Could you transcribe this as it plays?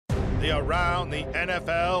the Around the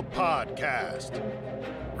NFL podcast,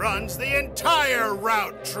 runs the entire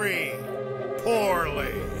route tree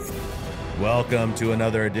poorly. Welcome to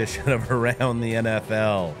another edition of Around the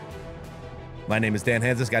NFL. My name is Dan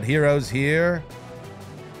Hanzus. Got heroes here.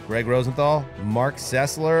 Gregg Rosenthal, Marc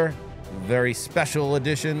Sessler. Very special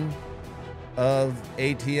edition of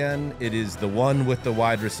ATN. It is the one with the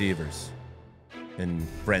wide receivers in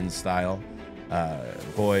Friends style.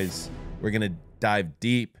 Boys, we're going to dive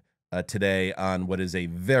deep today on what is a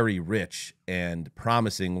very rich and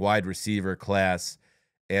promising wide receiver class.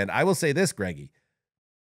 And I will say this, Greggy.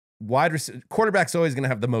 Quarterback's always going to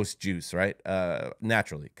have the most juice, right?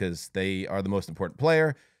 Naturally, because they are the most important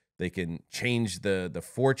player. They can change the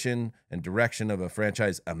fortune and direction of a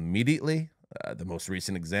franchise immediately. The most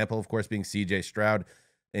recent example, of course, being C.J. Stroud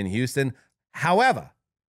in Houston. However,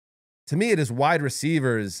 to me, it is wide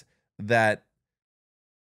receivers that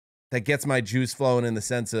gets my juice flowing, in the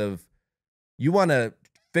sense of, you want to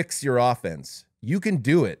fix your offense. You can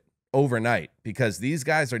do it overnight, because these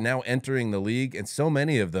guys are now entering the league, and so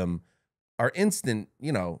many of them are instant,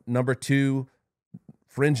 number two,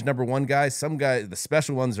 fringe number one guys. Some guys, the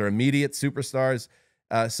special ones, are immediate superstars.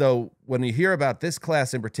 So when you hear about this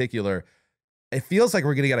class in particular, it feels like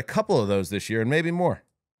we're going to get a couple of those this year and maybe more.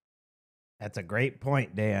 That's a great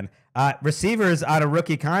point, Dan. Receivers on a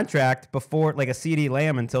rookie contract before, like a CD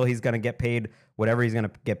Lamb, until he's going to get paid whatever he's going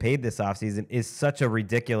to get paid this offseason, is such a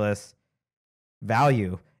ridiculous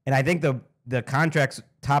value. And I think the contracts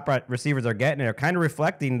top receivers are getting are kind of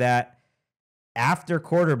reflecting that. After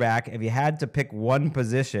quarterback, if you had to pick one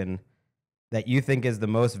position that you think is the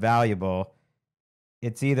most valuable,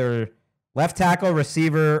 it's either left tackle,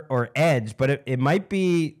 receiver, or edge, but it might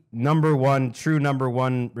be true number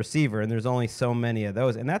one receiver, and there's only so many of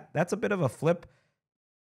those. And that's a bit of a flip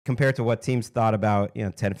compared to what teams thought about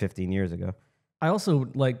 10, 15 years ago. I also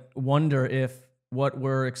wonder if what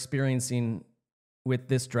we're experiencing with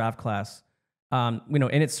this draft class, and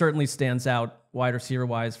it certainly stands out wide receiver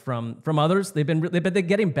wise from others. They've been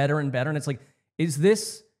getting better and better, and it's like, is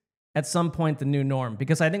this at some point the new norm?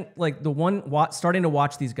 Because I think starting to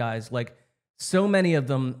watch these guys, so many of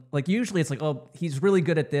them, usually it's like, oh, he's really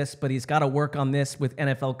good at this, but he's got to work on this with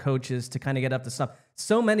NFL coaches to kind of get up to stuff.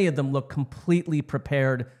 So many of them look completely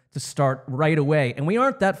prepared to start right away, and we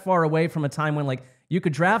aren't that far away from a time when you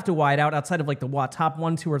could draft a wideout outside of the top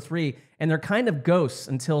 1, 2, or 3, and they're kind of ghosts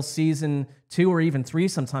until season 2 or even 3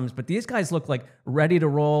 sometimes. But these guys look ready to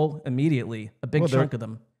roll immediately. A big chunk of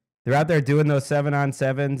them. They're out there doing those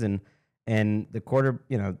 7-on-7s and the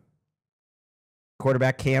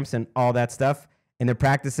quarterback camps and all that stuff, and they're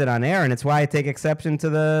practicing on air. And it's why I take exception to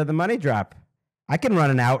the money drop. I can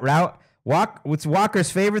run an out route. What's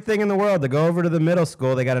Walker's favorite thing in the world? To go over to the middle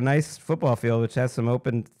school. They got a nice football field, which has some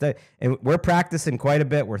open, and we're practicing quite a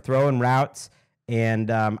bit. We're throwing routes,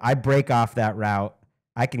 and I break off that route.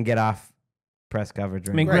 I can get off press coverage.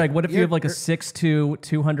 I mean, Greg, what if you have a 6'2",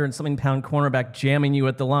 200 and something pound cornerback jamming you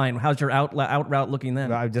at the line? How's your out route looking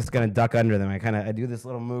then? Well, I'm just gonna duck under them. I do this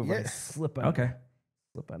little move. I slip under. Okay.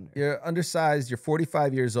 Slip under. You're undersized. You're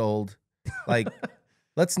 45 years old.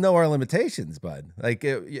 Let's know our limitations, bud.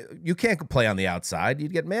 You can't play on the outside.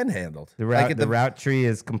 You'd get manhandled. The route tree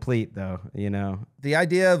is complete, though. The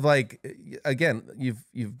idea of again, you've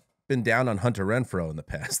been down on Hunter Renfrow in the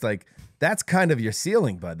past. That's kind of your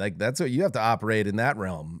ceiling, bud. That's what you have to operate in that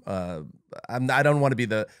realm. I don't want to be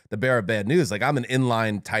the bearer of bad news. I'm an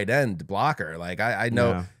inline tight end blocker. I know.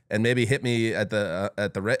 Yeah. And maybe hit me in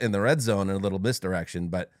the red zone in a little misdirection,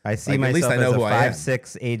 but I see myself at least I know who I am.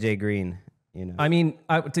 5'6" AJ Green. I mean,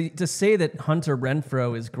 to say that Hunter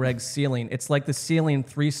Renfrow is Gregg's ceiling, it's like the ceiling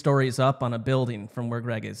 3 stories up on a building from where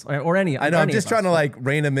Gregg is, or any. I know. I'm just trying to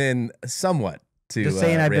rein him in somewhat. Just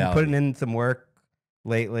saying, I've been putting in some work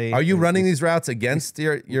lately. Are you running these routes against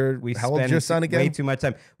your? How old's your son again? Way too much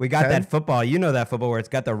time. We got 10? That football. That football where it's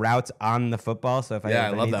got the routes on the football. So if I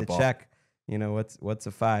love need that to ball. check, what's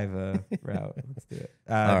a 5 route? Let's do it.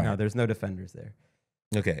 Right. No, there's no defenders there.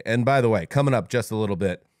 Okay. And by the way, coming up just a little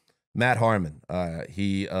bit, Matt Harmon,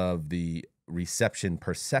 he of the reception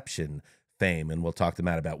perception fame, and we'll talk to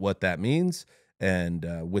Matt about what that means and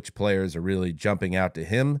which players are really jumping out to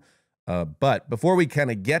him. But before we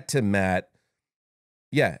kind of get to Matt,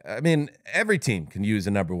 every team can use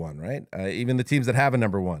a number one, right? Even the teams that have a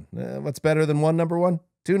number one. What's better than one number one?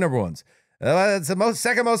 2 number ones. It's the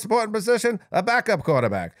second most important position, a backup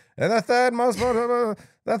quarterback. And the third is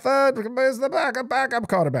the backup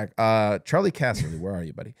quarterback. Charlie Casserly, where are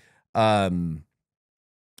you, buddy?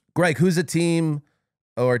 Gregg, who's a team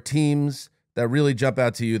or teams that really jump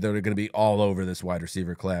out to you that are going to be all over this wide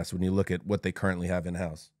receiver class when you look at what they currently have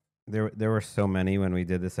in-house? There were so many when we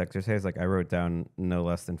did this exercise. Like I wrote down no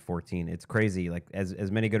less than 14. It's crazy. Like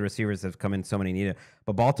as many good receivers have come in, so many needed.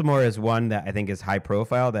 But Baltimore is one that I think is high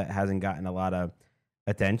profile that hasn't gotten a lot of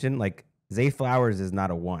attention. Like Zay Flowers is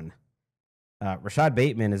not a 1. Rashad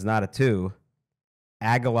Bateman is not a 2.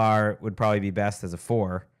 Aguilar would probably be best as a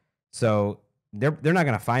 4. So they're not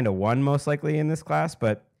going to find a 1 most likely in this class,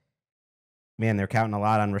 but man, they're counting a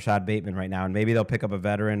lot on Rashad Bateman right now, and maybe they'll pick up a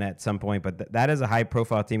veteran at some point. But that is a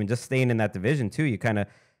high-profile team, and just staying in that division too.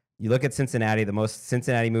 You look at Cincinnati. The most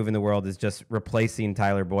Cincinnati move in the world is just replacing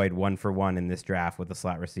Tyler Boyd 1-for-1 in this draft with a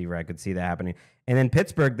slot receiver. I could see that happening. And then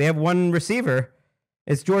Pittsburgh, they have one receiver.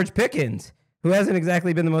 It's George Pickens, who hasn't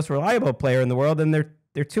exactly been the most reliable player in the world, and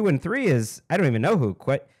their 2 and 3 is I don't even know who.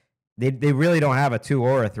 They really don't have a 2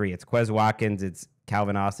 or a 3. It's Quez Watkins, it's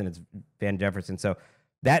Calvin Austin, it's Van Jefferson. So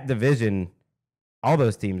that division. All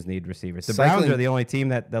those teams need receivers. The Browns are the only team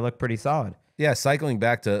that look pretty solid. Yeah, cycling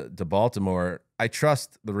back to Baltimore, I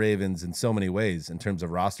trust the Ravens in so many ways in terms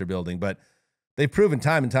of roster building, but they've proven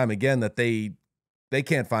time and time again that they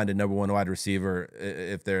can't find a number 1 wide receiver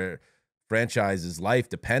if their franchise's life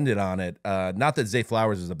depended on it. Not that Zay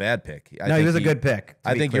Flowers is a bad pick. No, he was a good pick.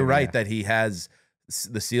 I think you're right that he has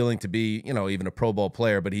the ceiling to be, even a Pro Bowl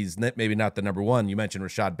player, but he's maybe not the number 1. You mentioned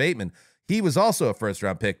Rashad Bateman. He was also a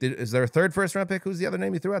first-round pick. Is there a third first-round pick? Who's the other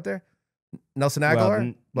name you threw out there? Nelson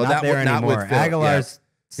Aguilar? Well, not anymore. With Philly. Aguilar's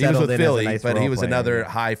he was with Philly, nice but he was player, another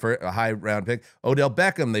high-round pick. Odell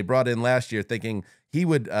Beckham they brought in last year thinking he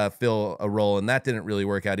would fill a role, and that didn't really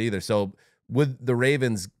work out either. So would the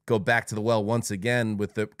Ravens go back to the well once again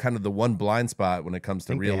with the kind of the one blind spot when it comes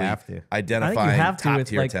to really identifying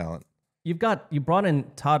top-tier talent? You brought in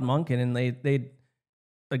Todd Monken, and they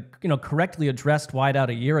correctly addressed wideout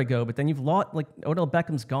a year ago, but then you've lost, Odell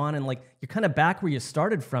Beckham's gone, and you're kind of back where you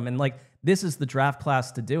started from, and this is the draft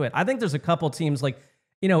class to do it. I think there's a couple teams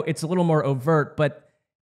it's a little more overt, but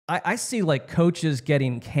I see coaches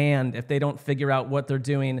getting canned if they don't figure out what they're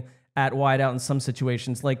doing at wideout in some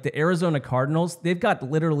situations. Like the Arizona Cardinals, they've got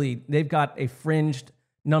a fringed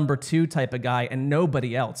number 2 type of guy and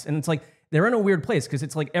nobody else, and it's they're in a weird place because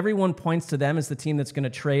it's everyone points to them as the team that's going to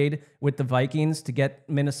trade with the Vikings to get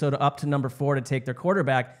Minnesota up to number 4 to take their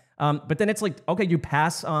quarterback. But then it's okay, you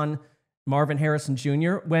pass on Marvin Harrison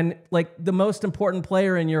Jr. when the most important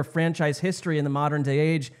player in your franchise history in the modern day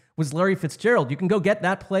age was Larry Fitzgerald. You can go get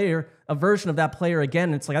that player, a version of that player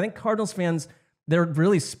again. It's I think Cardinals fans, they're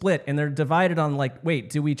really split and they're divided on wait,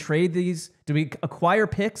 do we trade these? Do we acquire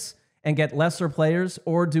picks and get lesser players,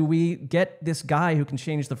 or do we get this guy who can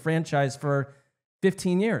change the franchise for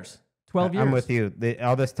 15 years, 12 years? I'm with you.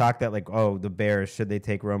 All this talk that the Bears, should they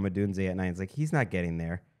take Rome Odunze at 9? It's he's not getting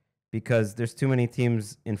there because there's too many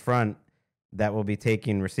teams in front that will be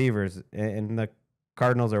taking receivers, and the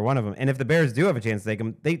Cardinals are one of them. And if the Bears do have a chance to take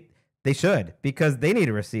him, they should, because they need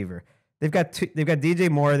a receiver. They've got DJ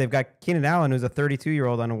Moore, they've got Keenan Allen, who's a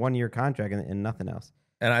 32-year-old on a 1-year contract, and nothing else.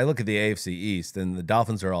 And I look at the AFC East, and the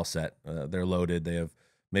Dolphins are all set. They're loaded. They have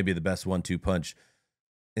maybe the best 1-2 punch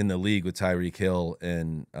in the league with Tyreek Hill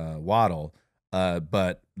and Waddle.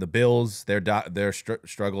 But the Bills, their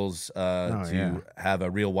struggles have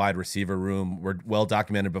a real wide receiver room were well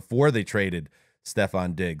documented before they traded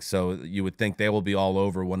Stephon Diggs. So you would think they will be all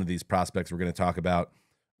over one of these prospects we're going to talk about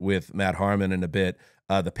with Matt Harmon in a bit.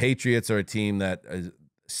 The Patriots are a team that is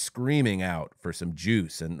screaming out for some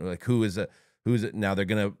juice, and who's now they're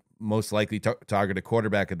going to most likely target a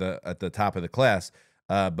quarterback at the top of the class,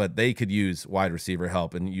 but they could use wide receiver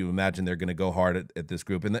help, and you imagine they're going to go hard at this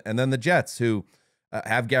group. And then the Jets, who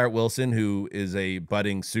have Garrett Wilson, who is a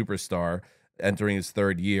budding superstar entering his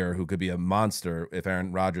 3rd year, who could be a monster if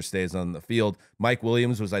Aaron Rodgers stays on the field. Mike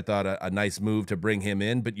Williams was, I thought, a nice move to bring him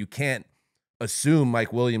in, but you can't assume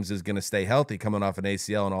Mike Williams is going to stay healthy coming off an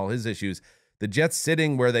ACL and all his issues. The Jets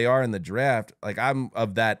sitting where they are in the draft, I'm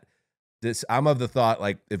of the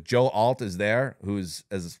thought, if Joe Alt is there, who's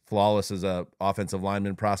as flawless as a offensive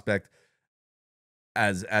lineman prospect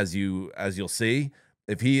as you'll see,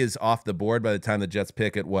 if he is off the board by the time the Jets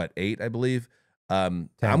pick at 8, I believe, I'm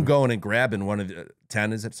going and grabbing one of the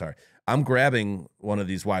 10. Is it? Sorry, I'm grabbing one of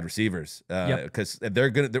these wide receivers because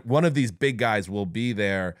one of these big guys will be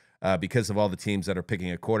there because of all the teams that are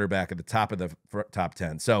picking a quarterback at the top of the top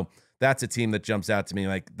 10. So that's a team that jumps out to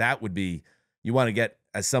me. That would be, you want to get,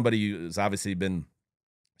 as somebody who's obviously been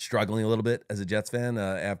struggling a little bit as a Jets fan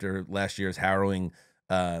after last year's harrowing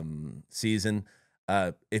season,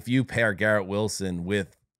 if you pair Garrett Wilson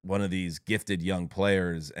with one of these gifted young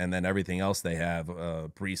players and then everything else they have,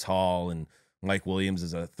 Breece Hall and Mike Williams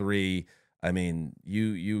is a 3, I mean,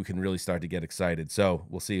 you can really start to get excited. So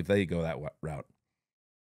we'll see if they go that route.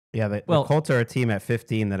 Yeah, the Colts are a team at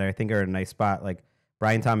 15 that I think are in a nice spot. Like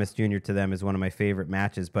Brian Thomas Jr. to them is one of my favorite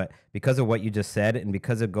matches. But because of what you just said and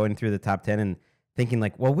because of going through the top 10 and thinking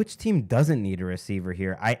like, well, which team doesn't need a receiver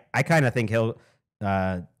here? I kind of think he'll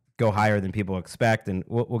go higher than people expect. And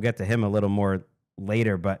we'll get to him a little more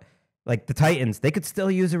later. But like the Titans, they could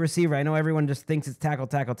still use a receiver. I know everyone just thinks it's tackle.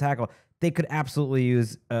 They could absolutely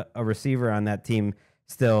use a receiver on that team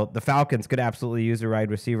still. The Falcons could absolutely use a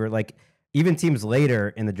wide receiver. Like even teams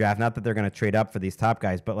later in the draft, not that they're going to trade up for these top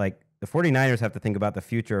guys, but like the 49ers have to think about the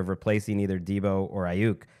future of replacing either Debo or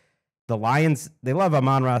Ayuk. The Lions, they love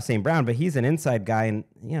Amon-Ra St. Brown, but he's an inside guy. And,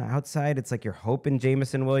 outside, it's like you're hoping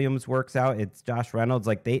Jamison Williams works out. It's Josh Reynolds.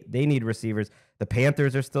 Like they need receivers. The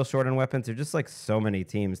Panthers are still short on weapons. They're just like so many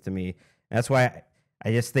teams to me. And that's why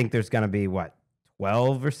I just think there's going to be,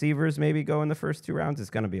 12 receivers maybe go in the first 2 rounds?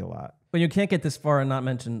 It's going to be a lot. But you can't get this far and not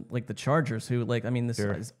mention like the Chargers, who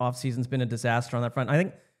this offseason's been a disaster on that front. I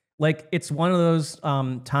think it's one of those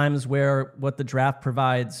times where what the draft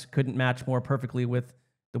provides couldn't match more perfectly with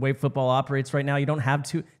the way football operates right now. You don't have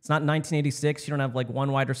to. It's not 1986. You don't have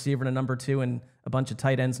one wide receiver and a number 2 and a bunch of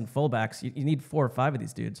tight ends and fullbacks. You need 4 or 5 of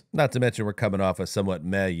these dudes. Not to mention we're coming off a somewhat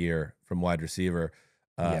meh year from wide receiver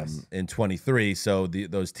in 23. So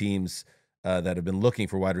those teams that have been looking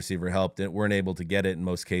for wide receiver help weren't able to get it in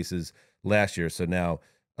most cases last year. So now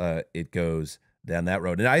it goes down that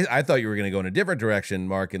road. And I thought you were going to go in a different direction,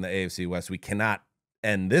 Mark, in the AFC West. We cannot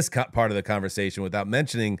end this part of the conversation without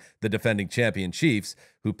mentioning the defending champion Chiefs,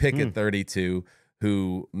 who pick at 32,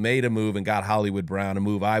 who made a move and got Hollywood Brown, a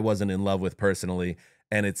move I wasn't in love with personally.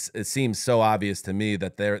 And it seems so obvious to me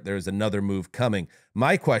that there's another move coming.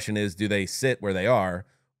 My question is, do they sit where they are,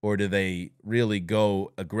 or do they really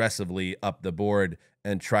go aggressively up the board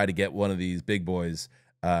and try to get one of these big boys?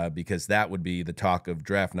 Because that would be the talk of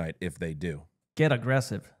draft night if they do. Get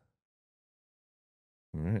aggressive.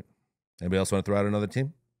 All right. Anybody else want to throw out another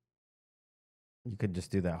team? You could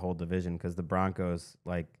just do that whole division because the Broncos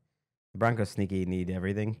sneaky need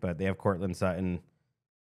everything, but they have Cortland Sutton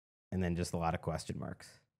and then just a lot of question marks.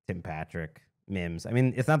 Tim Patrick, Mims. I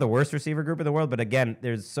mean, it's not the worst receiver group in the world, but again,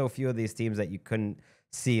 there's so few of these teams that you couldn't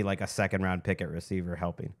see like a second-round pick at receiver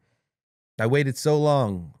helping. I waited so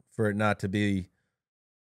long for it not to be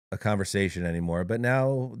a conversation anymore, but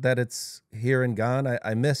now that it's here and gone,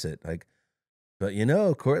 I miss it. But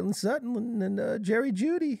Cortland Sutton and Jerry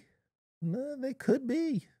Jeudy, they could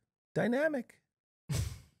be dynamic.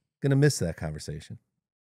 Gonna miss that conversation.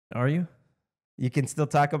 Are you? You can still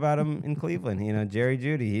talk about him in Cleveland. Jerry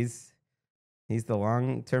Jeudy, he's the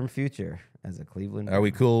long-term future as a Cleveland. Are we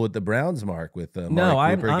cool with the Browns, Mark? With Mark no,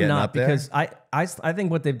 Cooper I'm not, up there? because I think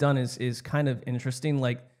what they've done is kind of interesting.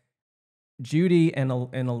 Like Jeudy and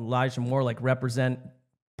Elijah Moore represent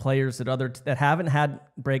players that haven't had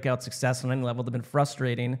breakout success on any level. They've been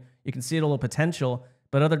frustrating. You can see a little potential,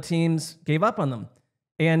 but other teams gave up on them.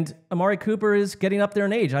 And Amari Cooper is getting up there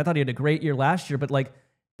in age. I thought he had a great year last year, but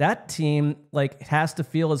that team has to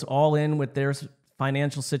feel as all in with their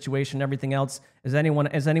financial situation and everything else as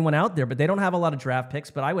anyone out there. But they don't have a lot of draft picks,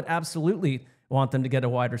 but I would absolutely want them to get a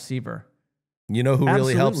wide receiver. You know who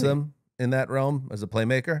really helps them in that realm as a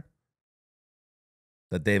playmaker?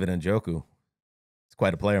 That David Njoku. He's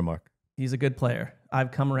quite a player, Mark. He's a good player.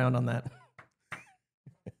 I've come around on that.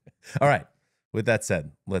 All right. With that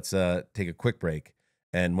said, let's take a quick break.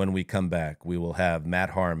 And when we come back, we will have Matt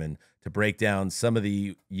Harmon to break down some of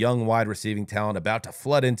the young wide receiving talent about to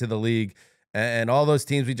flood into the league. And all those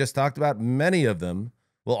teams we just talked about, many of them,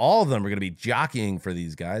 all of them are going to be jockeying for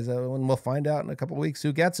these guys. And we'll find out in a couple of weeks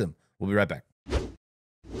who gets them. We'll be right back. To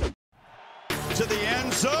the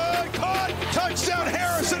end zone, caught, touchdown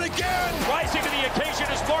Harrison again. Rising to the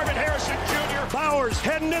occasion is Marvin Harrison Jr. Bowers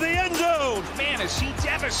heading to the end zone. Man, is he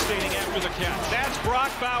devastating after the catch. That's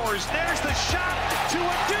Brock Bowers. There's the shot to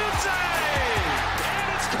Odunze.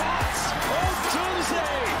 And it's caught.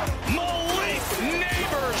 Odunze. Malik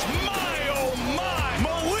Neighbors. My, oh my.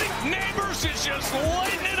 Malik Neighbors is just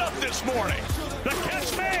lighting it up this morning. The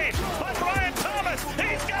catch made by Brian Thomas.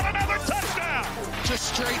 He's got another touchdown.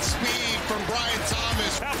 Just straight speed from Brian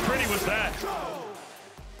Thomas. How pretty was that?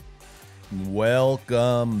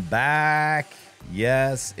 Welcome back.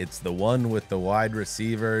 Yes, it's the one with the wide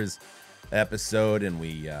receivers episode, and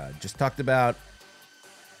we just talked about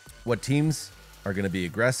what teams are going to be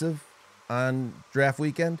aggressive on draft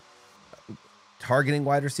weekend, targeting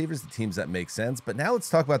wide receivers, the teams that make sense. But now let's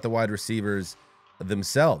talk about the wide receivers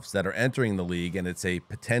themselves that are entering the league, and it's a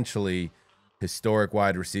potentially historic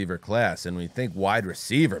wide receiver class. And when you think wide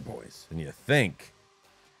receiver, boys, and you think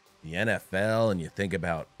the NFL, and you think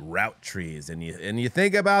about route trees, and you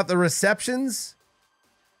think about the receptions,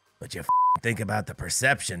 but you think about the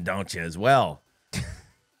perception, don't you, as well?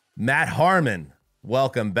 Matt Harmon,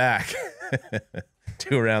 welcome back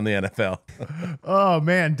to Around the NFL. Oh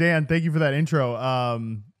man, Dan, thank you for that intro.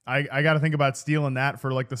 I got to think about stealing that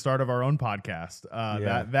for like the start of our own podcast.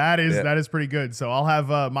 That is pretty good. So I'll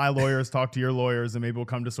have my lawyers talk to your lawyers, and maybe we'll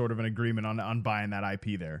come to sort of an agreement on buying that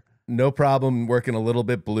IP there. No problem. Working a little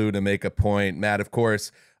bit blue to make a point. Matt, of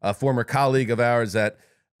course, a former colleague of ours at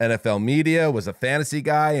NFL Media, was a fantasy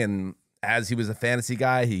guy, and as he was a fantasy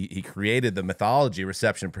guy, he created the mythology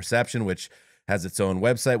Reception Perception, which has its own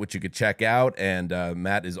website, which you could check out. And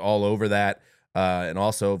Matt is all over that. And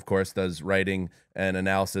also, of course, does writing and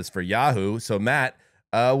analysis for Yahoo. So, Matt,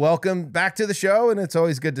 welcome back to the show, and it's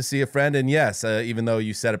always good to see a friend. And yes, even though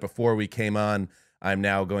you said it before we came on, I'm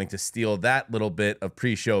now going to steal that little bit of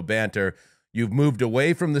pre-show banter. You've moved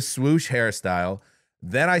away from the swoosh hairstyle.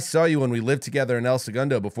 Then I saw you when we lived together in El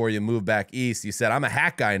Segundo before you moved back east. You said, I'm a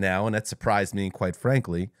hat guy now, and that surprised me, quite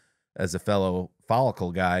frankly, as a fellow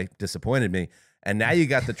follicle guy, disappointed me. And now you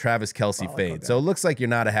got the Travis Kelce fade. So it looks like you're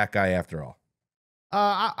not a hat guy after all.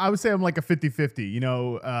 I would say I'm like a 50-50. You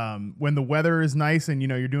know, when the weather is nice and, you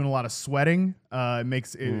know, you're doing a lot of sweating,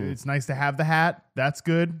 it's nice to have the hat. That's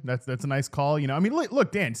good. That's a nice call. You know, I mean,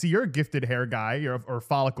 look, Dan, see, you're a gifted hair guy or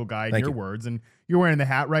follicle guy in your words, and you're wearing the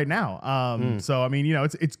hat right now. So, I mean, you know,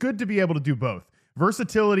 it's good to be able to do both.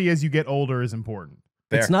 Versatility as you get older is important.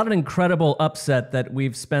 It's not an incredible upset that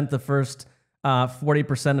we've spent the first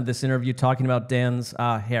 40% of this interview talking about Dan's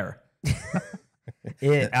hair.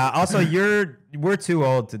 Also, we're too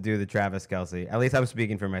old to do the Travis Kelce. At least I'm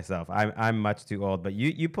speaking for myself. I'm much too old, but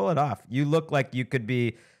you pull it off. You look like you could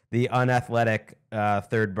be the unathletic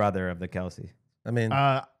third brother of the Kelce. I mean,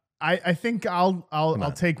 I think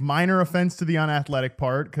I'll take minor offense to the unathletic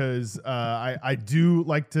part, because I do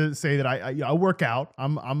like to say that I work out.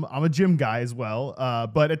 I'm a gym guy as well.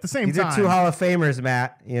 But at the same time, these are two Hall of Famers,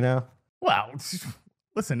 Matt. You know. Well,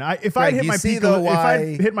 listen, if I hit my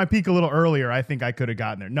peak a little earlier, I think I could have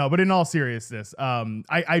gotten there. No, but in all seriousness,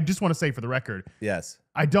 I just want to say for the record, yes,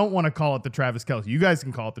 I don't want to call it the Travis Kelce. You guys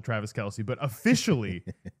can call it the Travis Kelce, but officially,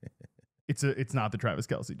 it's not the Travis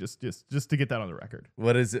Kelce. Just to get that on the record.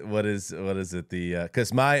 What is it? What is it?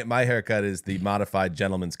 Because my haircut is the modified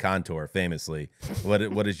gentleman's contour, famously.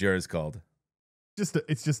 What is yours called?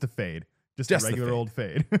 It's just a fade, just a regular old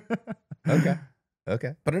fade.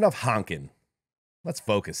 Okay, but enough honking. Let's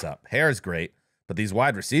focus up. Hair is great, but these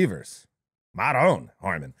wide receivers, Matt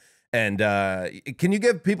Harmon. And can you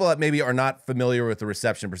give people that maybe are not familiar with the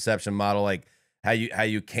reception perception model, like how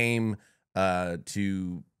you came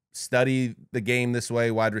to study the game this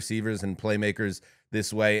way, wide receivers and playmakers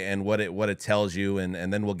this way, and what it tells you, and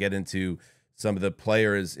then we'll get into some of the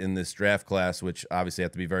players in this draft class, which obviously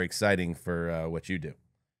have to be very exciting for what you do.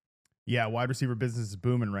 Yeah, wide receiver business is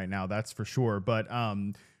booming right now, that's for sure. But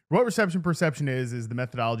what reception perception is the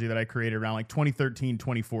methodology that I created around like 2013,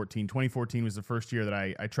 2014. 2014 was the first year that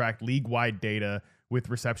I tracked league-wide data with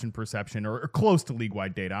reception perception, or close to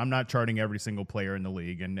league-wide data. I'm not charting every single player in the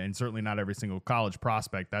league, and certainly not every single college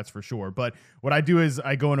prospect, that's for sure. But what I do is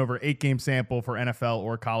I go in over 8-game sample for NFL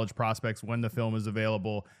or college prospects when the film is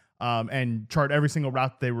available, and chart every single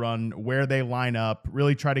route that they run, where they line up,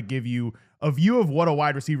 really try to give you a view of what a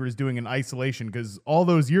wide receiver is doing in isolation. Because all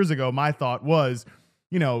those years ago, my thought was,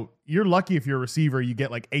 you know, you're lucky if you're a receiver, you get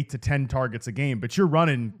like 8 to 10 targets a game, but you're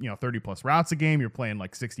running, 30 plus routes a game. You're playing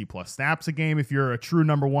like 60 plus snaps a game if you're a true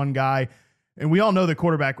number one guy. And we all know that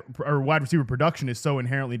quarterback or wide receiver production is so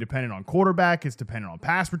inherently dependent on quarterback. It's dependent on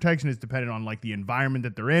pass protection. It's dependent on like the environment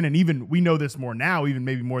that they're in. And even we know this more now, even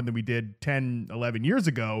maybe more than we did 10, 11 years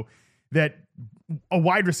ago, that a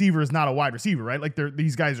wide receiver is not a wide receiver, right? Like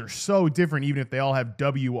these guys are so different, even if they all have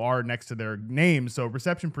WR next to their names. So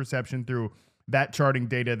reception perception through that charting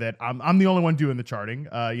data that I'm the only one doing the charting.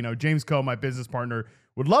 James Coe, my business partner,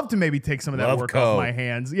 would love to maybe take some of that work off my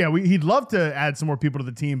hands. Yeah, he'd love to add some more people to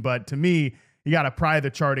the team, but to me, you got to pry the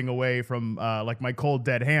charting away from like my cold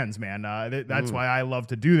dead hands, man. That's why I love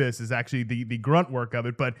to do this, is actually the grunt work of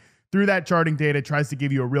it. But through that charting data, it tries to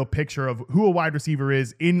give you a real picture of who a wide receiver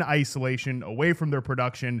is in isolation, away from their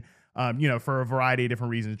production, for a variety of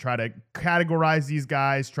different reasons. Try to categorize these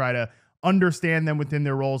guys, try to understand them within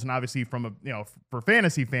their roles, and obviously for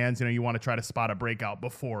fantasy fans, you want to try to spot a breakout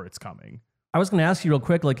before it's coming. I was going to ask you real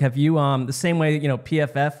quick, like, have you the same way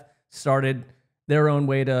PFF started their own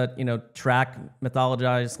way to track,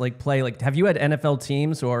 mythologize, like play, like have you had NFL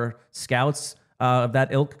teams or scouts of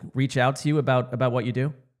that ilk reach out to you about what you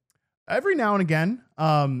do? Every now and again,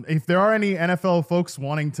 if there are any NFL folks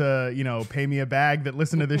wanting to, pay me a bag that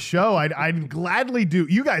listen to this show, I'd gladly do.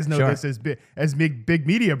 You guys know this as big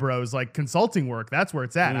media bros, like consulting work. That's where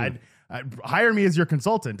it's at. hire me as your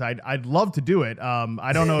consultant. I'd love to do it.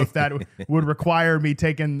 I don't know if that would require me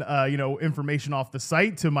taking information off the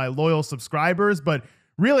site to my loyal subscribers, but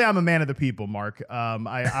really, I'm a man of the people, Mark.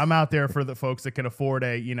 I'm out there for the folks that can afford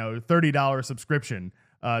a $30 subscription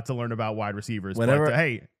to learn about wide receivers. But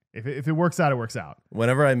hey, if it works out, it works out.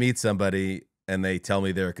 Whenever I meet somebody and they tell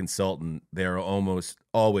me they're a consultant, they're almost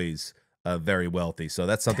always very wealthy. So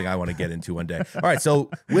that's something I want to get into one day. All right.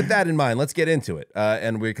 So with that in mind, let's get into it.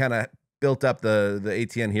 And we kind of built up the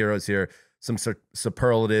ATN heroes here, some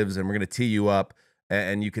superlatives, and we're going to tee you up,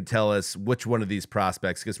 and you could tell us which one of these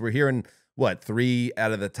prospects, because we're hearing 3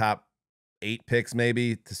 out of the top 8 picks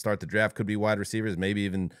maybe to start the draft could be wide receivers, maybe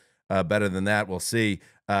even better than that. We'll see.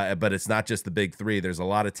 But it's not just the big 3. There's a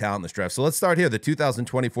lot of talent in this draft. So let's start here. The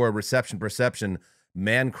 2024 Reception Perception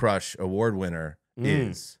Man Crush Award winner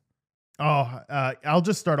is... I'll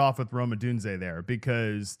just start off with Rome Odunze there,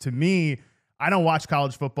 because to me, I don't watch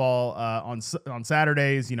college football on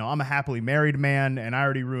Saturdays. I'm a happily married man, and I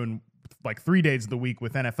already ruined like 3 days of the week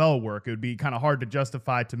with NFL work. It would be kind of hard to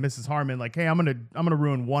justify to Mrs. Harmon, like, hey, I'm gonna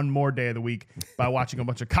ruin one more day of the week by watching a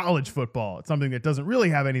bunch of college football. It's something that doesn't really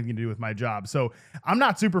have anything to do with my job. So I'm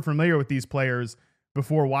not super familiar with these players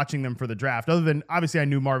before watching them for the draft, other than obviously I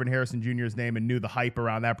knew Marvin Harrison Jr.'s name and knew the hype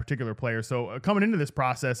around that particular player. So coming into this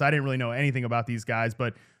process, I didn't really know anything about these guys,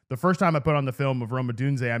 but the first time I put on the film of Rome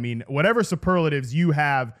Odunze, I mean, whatever superlatives you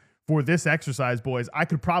have for this exercise, boys, I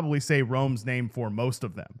could probably say Rome's name for most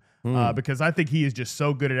of them. Because I think he is just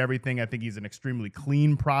so good at everything. I think he's an extremely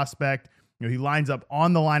clean prospect. He lines up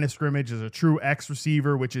on the line of scrimmage as a true X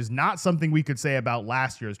receiver, which is not something we could say about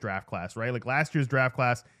last year's draft class, right? Like last year's draft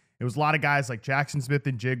class, it was a lot of guys like Jackson Smith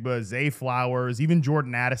and Jigba, Zay Flowers, even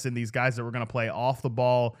Jordan Addison, these guys that were going to play off the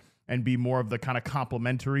ball and be more of the kind of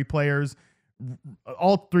complementary players.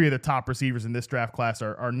 All 3 of the top receivers in this draft class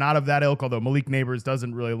are not of that ilk, although Malik Neighbors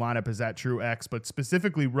doesn't really line up as that true X, but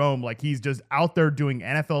specifically Rome, like he's just out there doing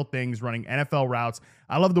NFL things, running NFL routes.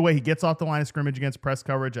 I love the way he gets off the line of scrimmage against press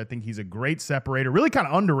coverage. I think he's a great separator, really kind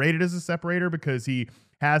of underrated as a separator because he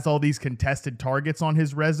has all these contested targets on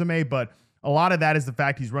his resume, but a lot of that is the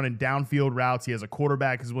fact he's running downfield routes. He has a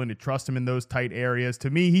quarterback who's willing to trust him in those tight areas.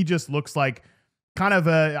 To me, he just looks like kind of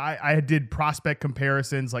I did prospect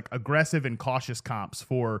comparisons, like aggressive and cautious comps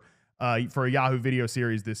for a Yahoo video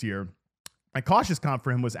series this year. My cautious comp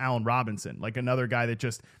for him was Allen Robinson, like another guy that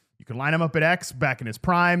just, you could line him up at X back in his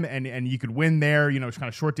prime and you could win there, it's kind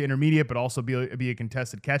of short to intermediate, but also be a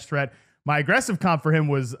contested catch threat. My aggressive comp for him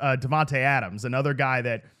was Devontae Adams, another guy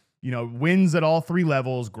that, wins at all 3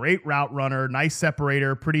 levels, great route runner, nice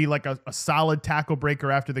separator, pretty like a solid tackle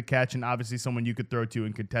breaker after the catch, and obviously someone you could throw to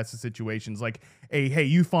in contested situations. Like, hey,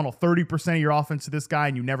 you funnel 30% of your offense to this guy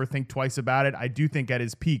and you never think twice about it. I do think at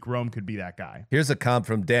his peak, Rome could be that guy. Here's a comp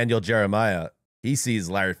from Daniel Jeremiah. He sees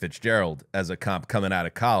Larry Fitzgerald as a comp coming out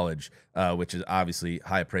of college, which is obviously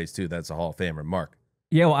high praise too. That's a Hall of Famer. Mark.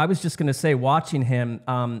 Yeah, well, I was just going to say, watching him,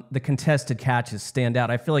 the contested catches stand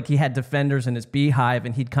out. I feel like he had defenders in his beehive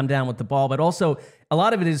and he'd come down with the ball. But also, a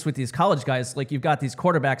lot of it is with these college guys. Like, you've got these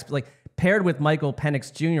quarterbacks, like paired with Michael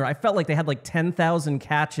Penix Jr. I felt like they had like 10,000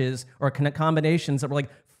 catches or combinations that were like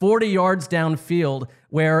 40 yards downfield,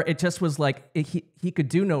 where it just was like he could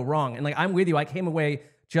do no wrong. And like, I'm with you. I came away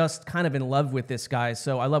just kind of in love with this guy.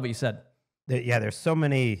 So I love what you said. Yeah, there's so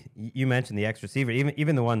many. You mentioned the X receiver,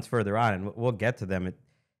 even the ones further on, and we'll get to them. It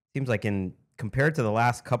seems like compared to the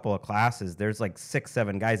last couple of classes, there's like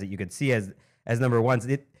 6-7 guys that you could see as number ones.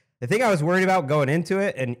 The thing I was worried about going into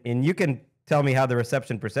it, and you can tell me how the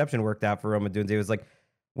reception perception worked out for Rome Odunze, was like,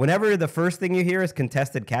 whenever the first thing you hear is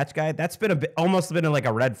contested catch guy, that's been almost been like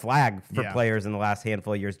a red flag for players in the last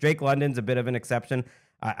handful of years. Drake London's a bit of an exception.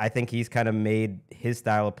 I think he's kind of made his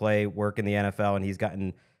style of play work in the NFL, and he's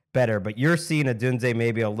gotten better. But you're seeing Odunze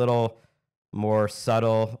maybe a little more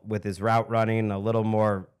subtle with his route running, a little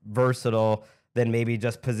more versatile than maybe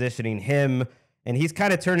just positioning him. And he's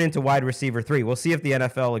kind of turned into wide receiver 3. We'll see if the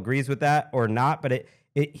NFL agrees with that or not, but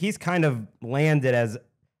he's kind of landed as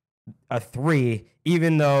a 3,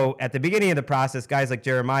 even though at the beginning of the process, guys like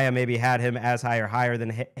Jeremiah maybe had him as high or higher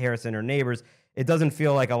than Harrison or Neighbors. It doesn't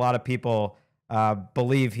feel like a lot of people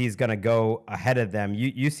believe he's going to go ahead of them.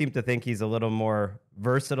 You seem to think he's a little more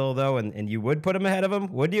versatile, though, and you would put him ahead of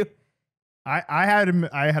him, would you? I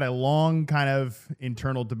had a long kind of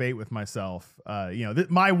internal debate with myself.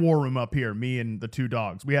 My war room up here, me and the 2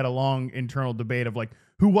 dogs, we had a long internal debate of like,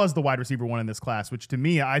 who was the wide receiver 1 in this class, which to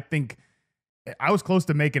me, I think I was close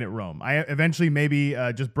to making it Rome. I eventually maybe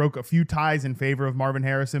just broke a few ties in favor of Marvin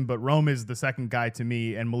Harrison, but Rome is the second guy to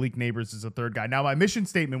me, and Malik Neighbors is the third guy. Now, my mission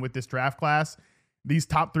statement with this draft class, these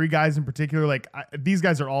top 3 guys in particular, like these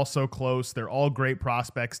guys are all so close. They're all great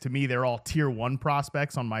prospects. To me, they're all tier 1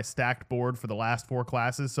 prospects on my stacked board for the last 4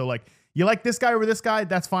 classes. So like, you like this guy over this guy,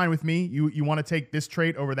 that's fine with me. You want to take this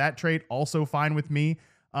trait over that trait, also fine with me.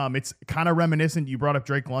 It's kind of reminiscent. You brought up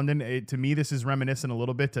Drake London. To me, this is reminiscent a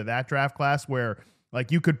little bit to that draft class where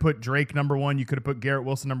like you could put Drake number 1, you could have put Garrett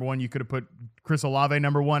Wilson number 1, you could have put Chris Olave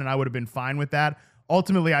number 1, and I would have been fine with that.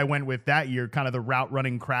 Ultimately, I went with that year kind of the route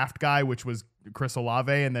running craft guy, which was Chris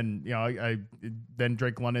Olave, and then then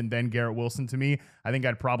Drake London, then Garrett Wilson. To me, I think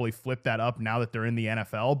I'd probably flip that up now that they're in the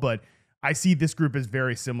NFL, but I see this group as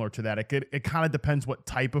very similar to that. It kind of depends what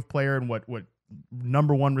type of player and what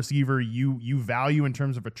number 1 receiver you value in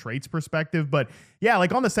terms of a traits perspective. But yeah,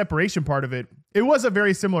 like on the separation part of it, it was a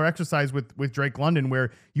very similar exercise with Drake London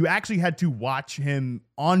where you actually had to watch him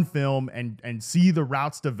on film and see the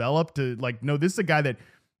routes develop to like, no, this is a guy that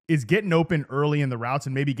is getting open early in the routes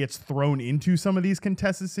and maybe gets thrown into some of these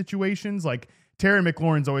contested situations. Like Terry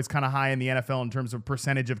McLaurin's always kind of high in the NFL in terms of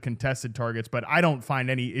percentage of contested targets, but I don't find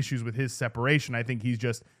any issues with his separation. I think he's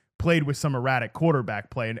just played with some erratic quarterback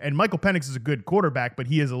play. And Michael Penix is a good quarterback, but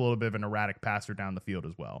he is a little bit of an erratic passer down the field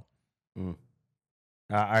as well. All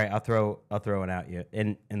right, I'll throw one at you.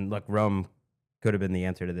 And look, Rome could have been the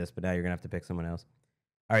answer to this, but now you're going to have to pick someone else.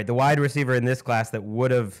 All right, the wide receiver in this class that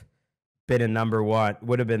would have been the number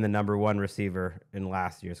 1 receiver in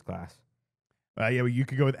last year's class. Yeah, you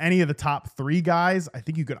could go with any of the top 3 guys. I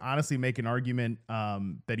think you could honestly make an argument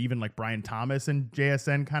that even like Brian Thomas and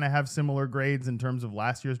JSN kind of have similar grades in terms of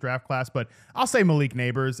last year's draft class. But I'll say Malik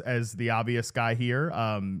Neighbors as the obvious guy here.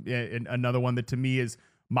 And another one that to me is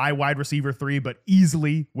my wide receiver 3, but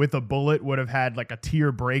easily with a bullet would have had like a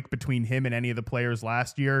tier break between him and any of the players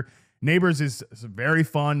last year. Neighbors is very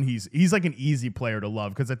fun. He's like an easy player to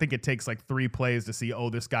love because I think it takes like 3 plays to see, oh,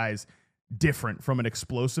 this guy's different from an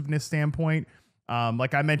explosiveness standpoint.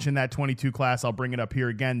 Like I mentioned that 22 class, I'll bring it up here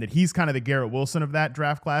again, that he's kind of the Garrett Wilson of that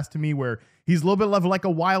draft class to me, where he's a little bit like a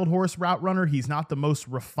wild horse route runner. He's not the most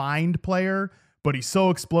refined player, but he's so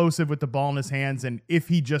explosive with the ball in his hands. And if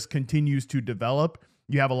he just continues to develop,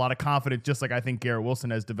 you have a lot of confidence, just like I think Garrett Wilson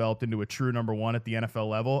has developed into a true number 1 at the NFL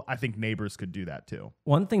level. I think Neighbors could do that too.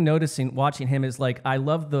 One thing watching him is like, I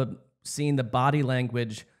love seeing the body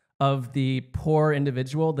language of the poor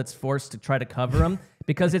individual that's forced to try to cover him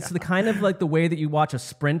because it's the kind of like the way that you watch a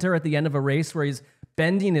sprinter at the end of a race where he's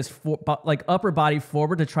bending his upper body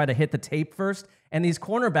forward to try to hit the tape first. And these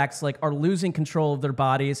cornerbacks like are losing control of their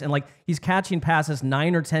bodies and like he's catching passes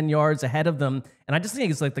 9 or 10 yards ahead of them. And I just think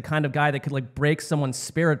he's like the kind of guy that could like break someone's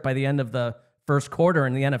spirit by the end of the first quarter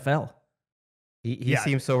in the NFL. He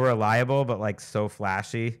seems so reliable, but like so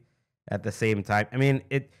flashy at the same time. I mean,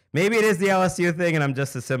 maybe it is the LSU thing and I'm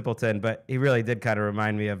just a simpleton, but he really did kind of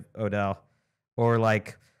remind me of Odell or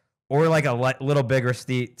like a little bigger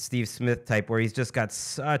Steve Smith type where he's just got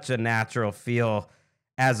such a natural feel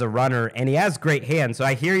as a runner and he has great hands. So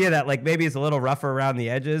I hear you that like maybe he's a little rougher around the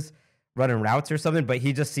edges running routes or something, but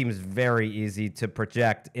he just seems very easy to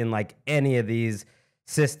project in like any of these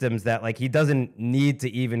systems that like he doesn't need to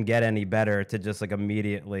even get any better to just like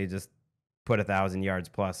immediately just put 1,000 yards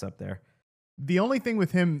plus up there. The only thing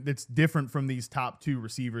with him that's different from these top 2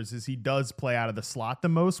 receivers is he does play out of the slot the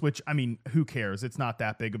most, which, I mean, who cares? It's not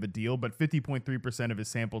that big of a deal, but 50.3% of his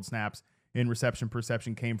sampled snaps in reception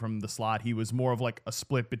perception came from the slot. He was more of like a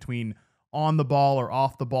split between on the ball or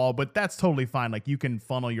off the ball, but that's totally fine. Like you can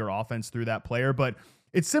funnel your offense through that player, but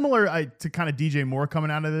it's similar to kind of DJ Moore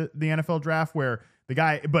coming out of the NFL draft where the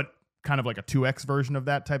guy, but kind of like a 2X version of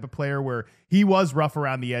that type of player where he was rough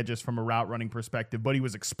around the edges from a route running perspective, but he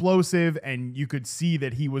was explosive and you could see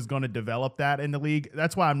that he was going to develop that in the league.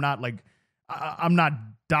 That's why I'm not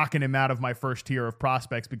docking him out of my first tier of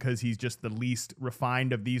prospects because he's just the least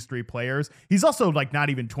refined of these 3 players. He's also like not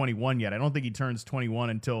even 21 yet. I don't think he turns 21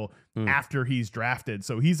 until after he's drafted.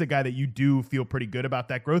 So he's a guy that you do feel pretty good about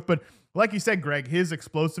that growth. But like you said, Greg, his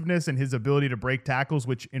explosiveness and his ability to break tackles,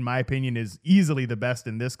 which in my opinion is easily the best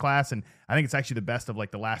in this class. And I think it's actually the best of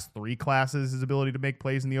like the last 3 classes, his ability to make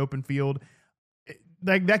plays in the open field.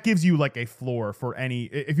 Like that gives you like a floor for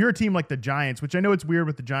if you're a team like the Giants, which I know it's weird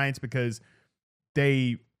with the Giants because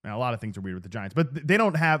a lot of things are weird with the Giants, but they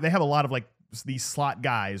have a lot of like these slot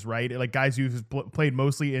guys, right? Like guys who've played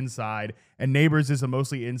mostly inside, and Neighbors is a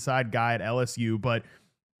mostly inside guy at LSU, but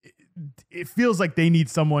it feels like they need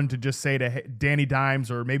someone to just say to Danny Dimes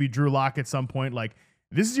or maybe Drew Lock at some point, like,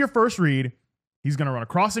 this is your first read. He's going to run a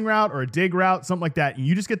crossing route or a dig route, something like that. And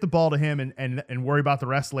you just get the ball to him and worry about the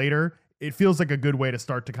rest later. It feels like a good way to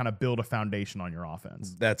start to kind of build a foundation on your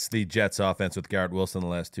offense. That's the Jets offense with Garrett Wilson the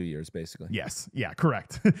last 2 years, basically. Yes. Yeah,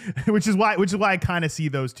 correct. which is why I kind of see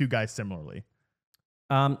those 2 guys similarly.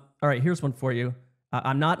 All right, here's one for you.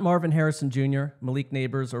 I'm not Marvin Harrison Jr., Malik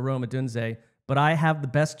Neighbors, or Rome Odunze, but I have the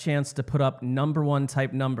best chance to put up number one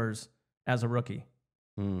type numbers as a rookie.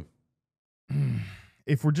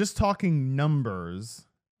 If we're just talking numbers,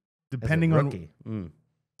 depending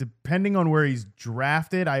on where he's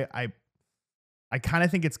drafted, I kind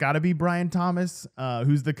of think it's got to be Brian Thomas,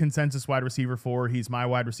 who's the consensus wide receiver 4. He's my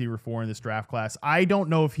wide receiver 4 in this draft class. I don't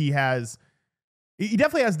know if he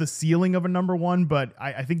definitely has the ceiling of a number 1, but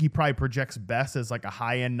I think he probably projects best as like a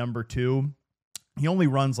high end number 2. He only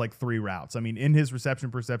runs like 3 routes. I mean, in his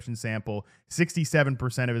reception perception sample,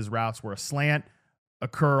 67% of his routes were a slant, a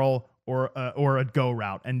curl, or a go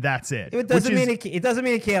route, and that's it. It doesn't mean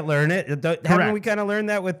he can't learn it. Haven't we kind of learned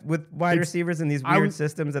that with wide receivers in these weird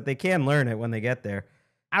systems that they can learn it when they get there?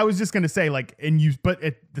 I was just gonna say, but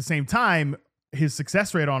at the same time, his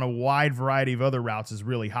success rate on a wide variety of other routes is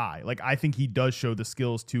really high. Like, I think he does show the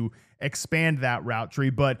skills to expand that route tree,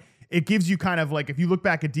 but it gives you kind of like, if you look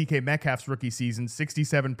back at DK Metcalf's rookie season,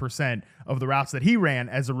 67% of the routes that he ran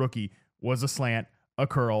as a rookie was a slant, a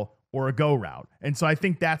curl, or a go route. And so I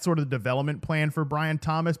think that's sort of the development plan for Brian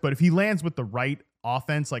Thomas. But if he lands with the right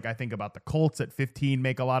offense, like I think about the Colts at 15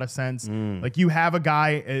 make a lot of sense. Like, you have a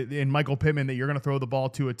guy in Michael Pittman that you're going to throw the ball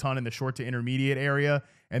to a ton in the short to intermediate area.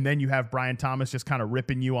 And then you have Brian Thomas just kind of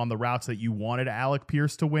ripping you on the routes that you wanted Alec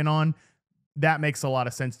Pierce to win on. That makes a lot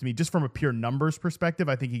of sense to me. Just from a pure numbers perspective,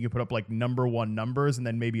 I think he could put up like number 1 numbers and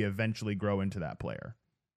then maybe eventually grow into that player.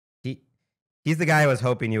 He's the guy I was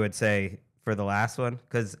hoping you would say for the last one,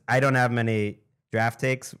 because I don't have many draft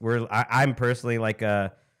takes. I'm personally like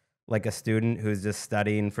a student who's just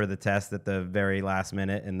studying for the test at the very last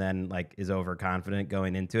minute and then like is overconfident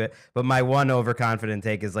going into it. But my one overconfident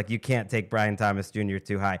take is like, you can't take Brian Thomas Jr.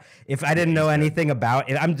 too high. If I didn't know anything about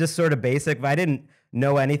it, I'm just sort of basic. If I didn't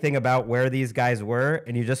know anything about where these guys were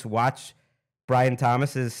and you just watch Brian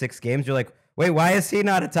Thomas's 6 games, you're like, wait, why is he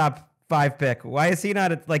not a top 5 pick? Why is he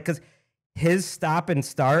not because his stop and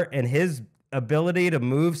start and his ability to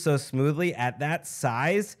move so smoothly at that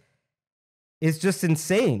size is just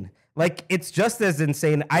insane. Like, it's just as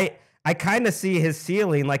insane. I kind of see his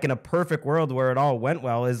ceiling, like in a perfect world where it all went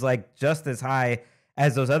well, is like just as high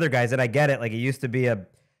as those other guys. And I get it. Like, he used to be a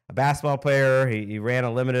basketball player. He ran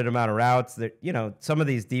a limited amount of routes. That, some of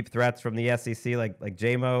these deep threats from the SEC, like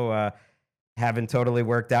J-Mo, haven't totally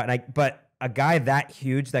worked out. But a guy that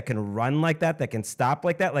huge that can run like that can stop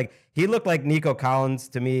like that. Like, he looked like Nico Collins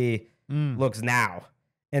to me looks now.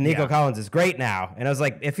 And Nico Collins is great now. And I was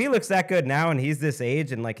like, if he looks that good now and he's this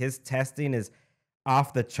age and like his testing is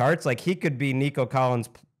off the charts, like he could be Nico Collins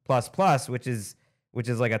plus, which is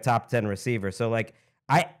like a top 10 receiver. So like,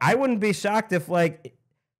 I wouldn't be shocked if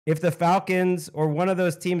the Falcons or one of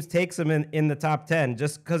those teams takes him in the top 10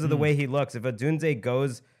 just because of the way he looks. If Odunze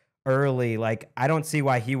goes early, like, I don't see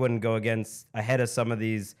why he wouldn't go ahead of some of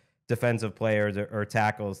these defensive players or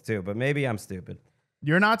tackles too. But maybe I'm stupid.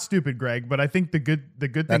 You're not stupid, Greg, but I think the good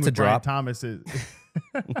thing with Brian Thomas is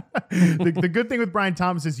the good thing with Brian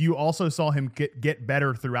Thomas is you also saw him get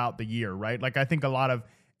better throughout the year, right? Like, I think a lot of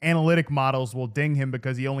analytic models will ding him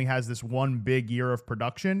because he only has this one big year of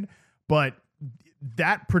production, but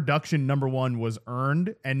that production, number 1, was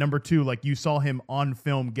earned, and number 2, like, you saw him on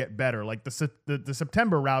film get better. Like, the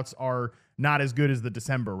September routes are not as good as the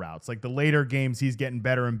December routes. Like, the later games, he's getting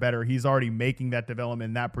better and better. He's already making that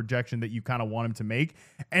development, that projection that you kind of want him to make.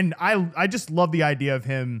 And I just love the idea of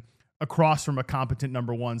him across from a competent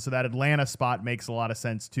number 1. So that Atlanta spot makes a lot of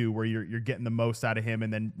sense too, where you're getting the most out of him.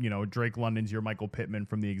 And then, Drake London's your Michael Pittman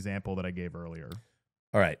from the example that I gave earlier.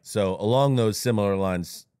 All right. So along those similar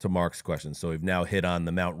lines to Mark's question, so we've now hit on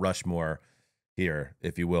the Mount Rushmore here,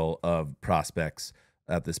 if you will, of prospects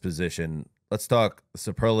at this position. Let's talk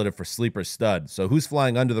superlative for sleeper stud. So who's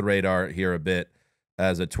flying under the radar here a bit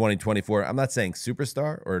as a 2024? I'm not saying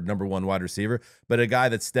superstar or number 1 wide receiver, but a guy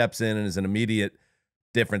that steps in and is an immediate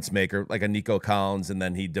difference maker, like a Nico Collins, and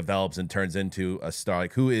then he develops and turns into a star.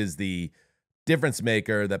 Like, who is the difference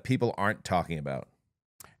maker that people aren't talking about?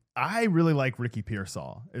 I really like Ricky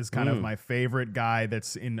Pearsall is kind of my favorite guy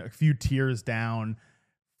that's in a few tiers down.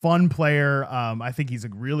 Fun player. I think he's a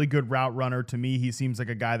really good route runner. To me, he seems like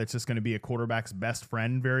a guy that's just going to be a quarterback's best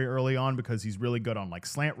friend very early on because he's really good on like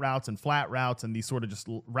slant routes and flat routes and these sort of just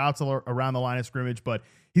routes around the line of scrimmage, but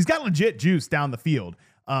he's got legit juice down the field.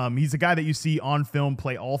 He's a guy that you see on film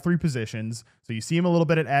play all 3 positions. So you see him a little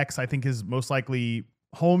bit at X. I think his most likely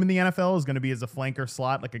home in the NFL is going to be as a flanker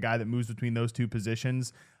slot, like a guy that moves between those 2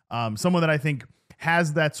 positions. Someone that I think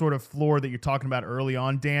has that sort of floor that you're talking about early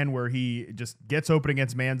on, Dan, where he just gets open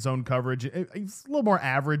against man zone coverage. He's a little more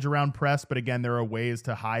average around press, but again, there are ways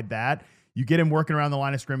to hide that. You get him working around the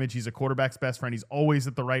line of scrimmage. He's a quarterback's best friend. He's always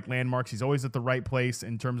at the right landmarks. He's always at the right place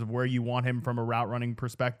in terms of where you want him from a route running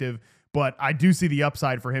perspective. But I do see the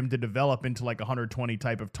upside for him to develop into like 120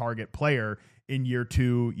 type of target player in year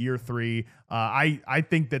 2, year 3. I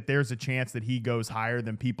think that there's a chance that he goes higher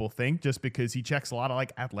than people think, just because he checks a lot of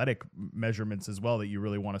like athletic measurements as well that you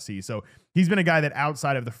really want to see. So he's been a guy that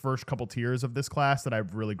outside of the first couple tiers of this class that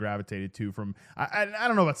I've really gravitated to from, I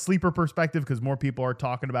don't know about sleeper perspective, because more people are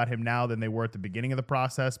talking about him now than they were at the beginning of the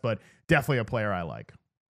process, but definitely a player I like.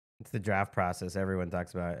 It's the draft process. Everyone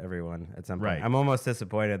talks about everyone at some point. Right. I'm almost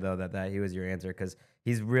disappointed though that he was your answer, because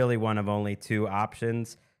he's really one of only 2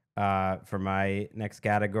 options for my next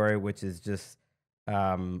category, which is just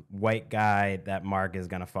white guy that Mark is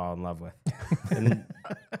gonna fall in love with. And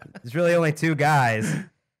there's really only 2 guys,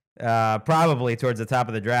 probably towards the top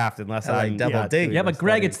of the draft, unless I like double date. Yeah, but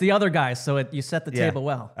Greg, it's the other guy, so you set the table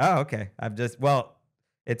well. Oh, okay.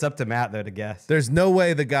 It's up to Matt though to guess. There's no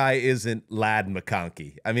way the guy isn't Lad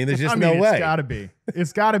McConkey. I mean, there's just no way. It's gotta be.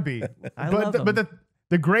 It's gotta be. love him. But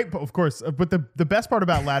the great, of course, but the best part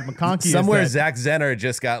about Lad McConkey Somewhere is that Zach Zenner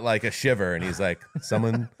just got like a shiver, and he's like,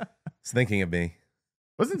 someone's thinking of me.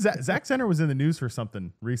 wasn't Zach Zenner was in the news for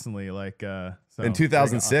something recently, like so, In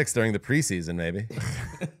 2006 during the preseason, maybe.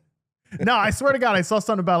 No, I swear to God, I saw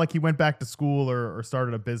something about like he went back to school or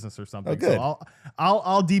started a business or something. Oh, good. So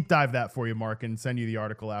I'll deep dive that for you, Mark, and send you the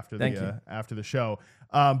article after after the show.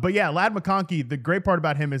 But yeah, Lad McConkey, the great part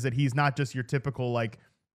about him is that he's not just your typical like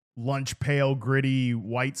lunch pail gritty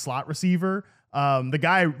white slot receiver. The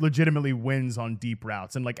guy legitimately wins on deep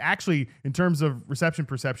routes, and like actually in terms of reception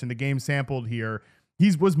perception, the game sampled here,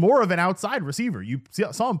 he was more of an outside receiver. You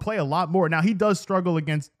saw him play a lot more. Now he does struggle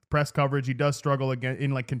against press coverage. He does struggle again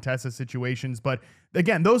in like contested situations, but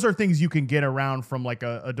again, those are things you can get around from like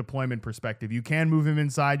a deployment perspective. You can move him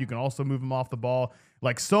inside. You can also move him off the ball.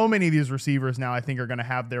 Like so many of these receivers now, I think are going to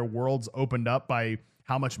have their worlds opened up by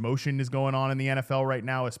how much motion is going on in the NFL right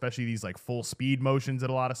now, especially these like full speed motions that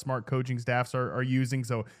a lot of smart coaching staffs are using.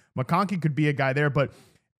 So McConkey could be a guy there, but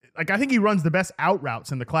like I think he runs the best out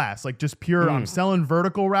routes in the class, like just pure I'm selling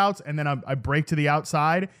vertical routes and then I break to the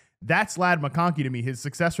outside. That's Lad McConkey to me. His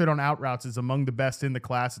success rate on out routes is among the best in the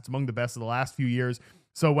class. It's among the best of the last few years.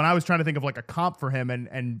 So when I was trying to think of like a comp for him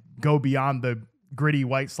and go beyond the gritty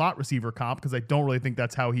white slot receiver comp, because I don't really think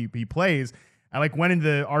that's how he plays, I like went into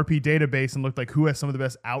the RP database and looked like who has some of the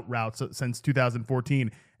best out routes since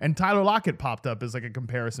 2014. And Tyler Lockett popped up as like a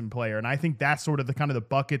comparison player. And I think that's sort of the kind of the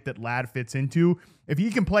bucket that Lad fits into. If he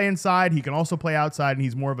can play inside, he can also play outside, and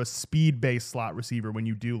he's more of a speed-based slot receiver when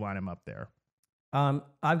you do line him up there.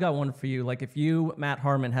 I've got one for you. Like if you, Matt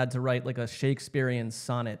Harmon, had to write like a Shakespearean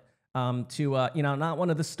sonnet to, not one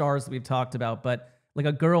of the stars that we've talked about, but like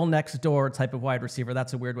a girl next door type of wide receiver.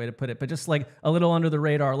 That's a weird way to put it, but just like a little under the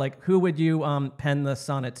radar. Like who would you pen the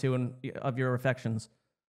sonnet to of your affections?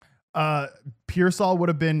 Pearsall would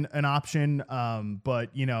have been an option, but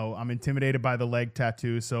I'm intimidated by the leg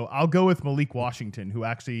tattoo, so I'll go with Malik Washington, who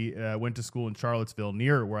actually went to school in Charlottesville,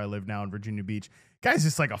 near where I live now in Virginia Beach. Guy's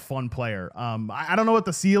just like a fun player. I don't know what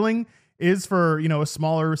the ceiling is for a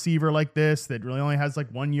smaller receiver like this that really only has like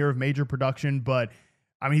 1 year of major production, but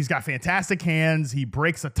I mean he's got fantastic hands. He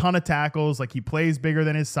breaks a ton of tackles. Like he plays bigger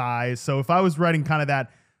than his size. So if I was writing kind of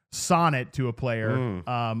that sonnet to a player,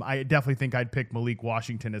 I definitely think I'd pick Malik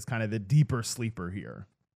Washington as kind of the deeper sleeper here.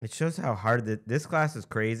 It shows how hard this class is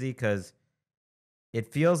crazy, because it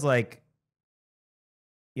feels like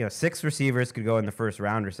 6 receivers could go in the first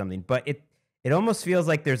round or something, but it almost feels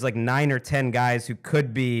like there's like 9 or 10 guys who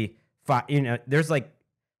could be there's like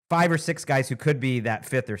 5 or 6 guys who could be that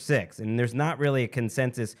 5th or 6th, and there's not really a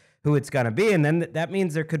consensus who it's going to be. And then that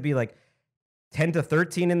means there could be like 10 to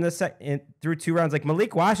 13 in through 2 rounds. Like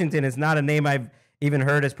Malik Washington is not a name I've even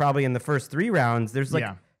heard as probably in the first 3 rounds. There's like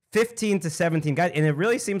 15 to 17 guys, and it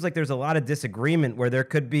really seems like there's a lot of disagreement where there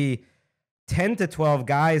could be 10 to 12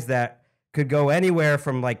 guys that could go anywhere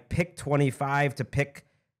from like pick 25 to pick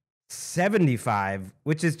 75,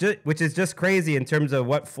 which is just crazy in terms of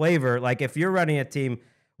what flavor. Like if you're running a team,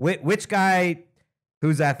 which guy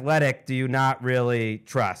who's athletic do you not really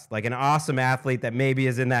trust? Like an awesome athlete that maybe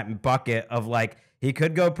is in that bucket of like he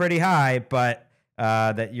could go pretty high, but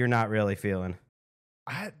that you're not really feeling.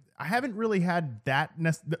 I haven't really had that.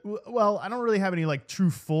 Well, I don't really have any like true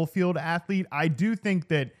full field athlete. I do think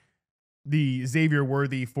that the Xavier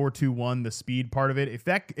Worthy 4.21, the speed part of it, if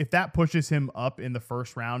that pushes him up in the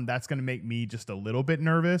first round, that's going to make me just a little bit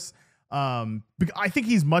nervous. I think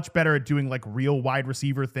he's much better at doing like real wide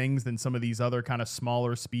receiver things than some of these other kind of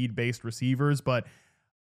smaller speed based receivers. But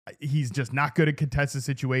He's just not good at contested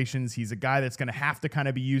situations. He's a guy that's going to have to kind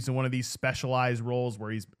of be used in one of these specialized roles where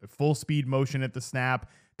he's full speed motion at the snap.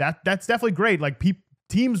 That's definitely great. Like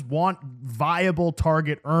teams want viable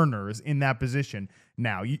target earners in that position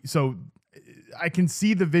now. So I can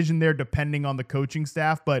see the vision there depending on the coaching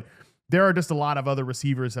staff, but there are just a lot of other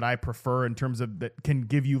receivers that I prefer in terms of that can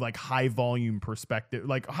give you like high volume perspective,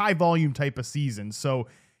 like high volume type of season. So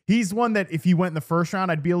he's one that if he went in the first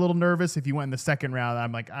round, I'd be a little nervous. If he went in the second round,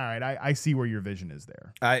 I'm like, all right, I see where your vision is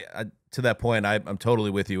there. I to that point, I'm totally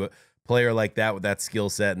with you. A player like that with that skill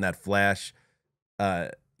set and that flash,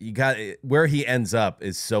 you got where he ends up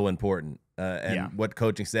is so important, and what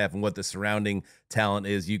coaching staff and what the surrounding talent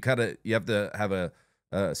is. You have to have a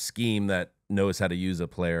scheme that knows how to use a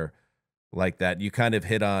player like that. You kind of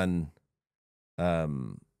hit on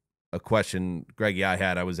a question, Greggy, I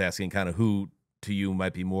had. I was asking kind of who to you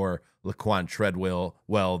might be more Laquan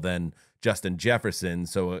Treadwell than Justin Jefferson.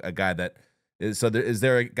 So a guy that is is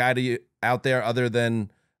there a guy to you out there other than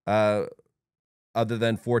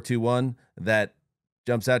 4-2-1 that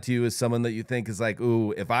jumps out to you as someone that you think is like,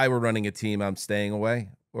 ooh, if I were running a team, I'm staying away?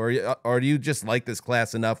 Or do you just like this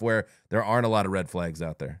class enough where there aren't a lot of red flags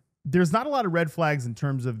out there? There's not a lot of red flags in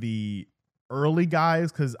terms of the early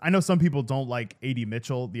guys, because I know some people don't like A.D.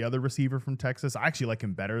 Mitchell, the other receiver from Texas. I actually like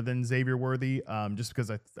him better than Xavier Worthy, just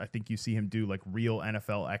because I think you see him do like real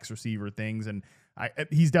NFL X receiver things, and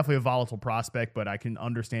he's definitely a volatile prospect, but I can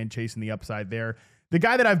understand chasing the upside there. The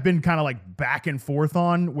guy that I've been kind of like back and forth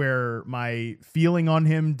on, where my feeling on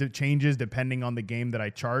him changes depending on the game that I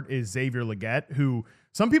chart, is Xavier Legette, who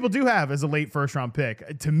some people do have as a late first round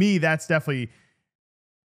pick. To me, that's definitely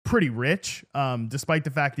pretty rich, despite the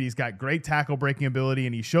fact that he's got great tackle breaking ability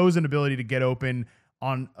and he shows an ability to get open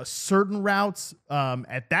on certain routes.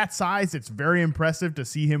 At that size, it's very impressive to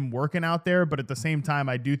see him working out there. But at the same time,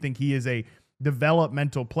 I do think he is a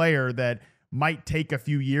developmental player that might take a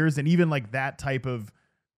few years. And even like that type of,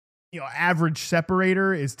 average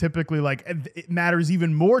separator is typically like, it matters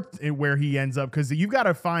even more where he ends up, because you've got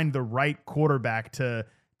to find the right quarterback to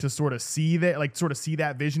sort of see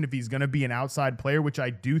that vision if he's going to be an outside player, which I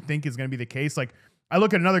do think is going to be the case. Like I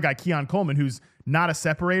look at another guy, Keon Coleman, who's not a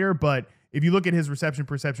separator, but if you look at his reception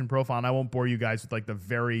perception profile, and I won't bore you guys with like the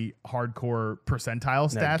very hardcore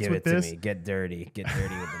percentile stats give with it this. To me. Get dirty with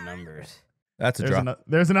the numbers. That's a drop.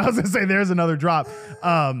 I was gonna say there's another drop.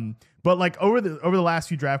 But like over the last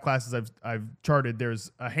few draft classes I've charted,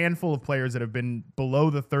 there's a handful of players that have been below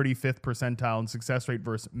the 35th percentile in success rate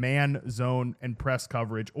versus man, zone, and press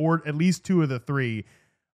coverage, or at least two of the three.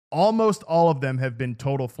 Almost all of them have been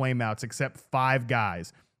total flameouts except 5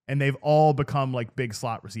 guys, and they've all become like big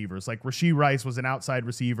slot receivers. Like Rashee Rice was an outside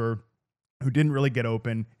receiver who didn't really get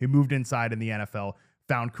open. He moved inside in the NFL,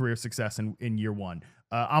 found career success in year one.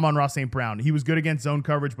 Amon-Ra St. Brown, he was good against zone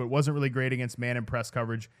coverage, but wasn't really great against man and press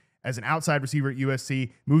coverage. As an outside receiver at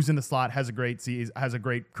USC, moves in the slot, has a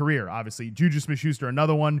great career, obviously. Juju Smith-Schuster,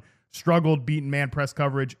 another one, struggled beating man press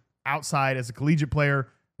coverage outside as a collegiate player,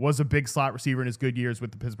 was a big slot receiver in his good years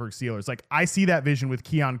with the Pittsburgh Steelers. Like, I see that vision with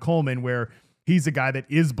Keon Coleman, where he's a guy that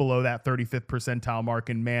is below that 35th percentile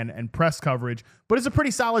mark in man and press coverage, but is a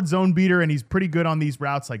pretty solid zone beater, and he's pretty good on these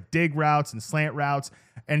routes, like dig routes and slant routes.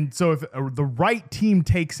 And so if the right team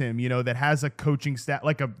takes him, that has a coaching staff,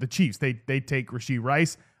 like the Chiefs, they take Rashee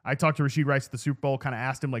Rice. I talked to Rashee Rice at the Super Bowl, kind of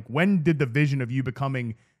asked him, like, when did the vision of you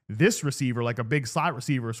becoming this receiver, like a big slot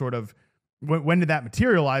receiver, sort of, when did that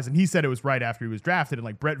materialize? And he said it was right after he was drafted. And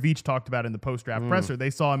like Brett Veach talked about in the post-draft presser, they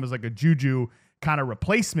saw him as like a Juju kind of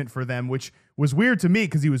replacement for them, which was weird to me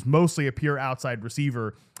because he was mostly a pure outside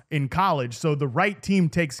receiver in college. So the right team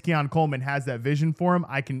takes Keon Coleman, has that vision for him.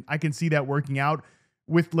 I can see that working out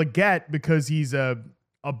with Legette, because he's a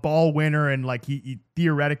ball winner, and like he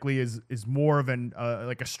theoretically is more of an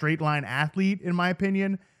like a straight line athlete, in my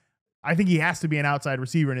opinion. I think he has to be an outside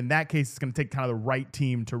receiver, and in that case, it's going to take kind of the right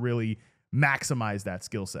team to really maximize that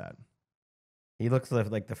skill set. He looks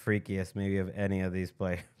like the freakiest maybe of any of these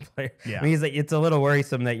players. Yeah. I mean, he's like, it's a little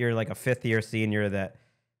worrisome that you're like a 5th-year senior that,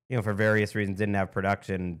 for various reasons didn't have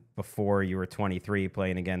production before you were 23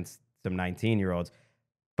 playing against some 19-year-olds.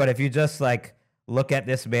 But if you just like look at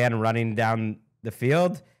this man running down the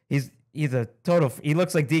field, he's a total. He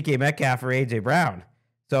looks like DK Metcalf or AJ Brown.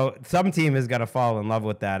 So some team is going to fall in love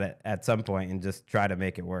with that at some point and just try to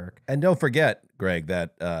make it work. And don't forget, Greg,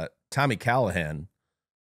 that Tommy Callahan,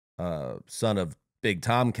 son of Big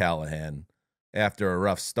Tom Callahan, after a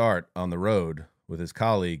rough start on the road with his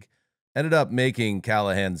colleague, ended up making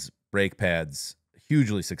Callahan's brake pads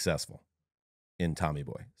hugely successful in Tommy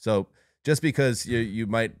Boy. So just because he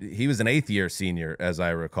was an 8th-year senior, as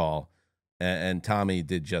I recall, and Tommy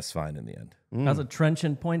did just fine in the end. That was a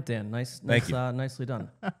trenchant point, Dan. Thank you. Nicely done.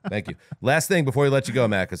 Thank you. Last thing before we let you go,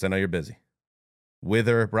 Matt, because I know you're busy.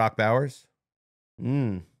 Wither Brock Bowers?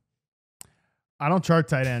 I don't chart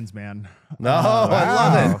tight ends, man. No, I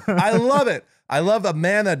love it. I love it. I love a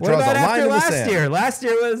man that draws a line in the sand. Year? Last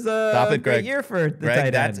year was a great year for the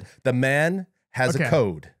tight end. The man has a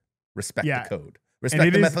code. Respect the code.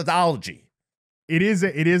 Respect the methodology. It is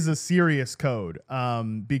a serious code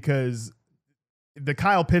because the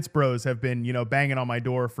Kyle Pitts bros have been, banging on my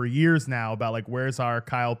door for years now about like, where's our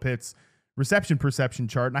Kyle Pitts reception perception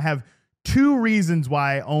chart? And I have two reasons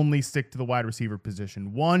why I only stick to the wide receiver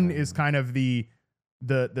position. One is kind of the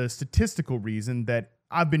statistical reason that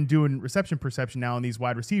I've been doing reception perception now on these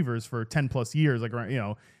wide receivers for 10 plus years. Like,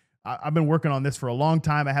 I've been working on this for a long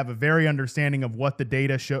time. I have a very good understanding of what the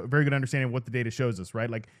data shows us, right?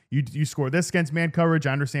 Like you score this against man coverage.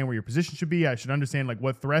 I understand where your position should be. I should understand like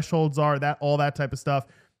what thresholds are, all that type of stuff.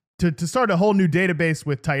 To start a whole new database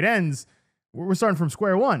with tight ends, we're starting from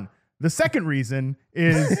square one. The second reason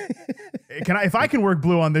is, if I can work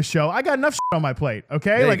blue on this show, I got enough shit on my plate.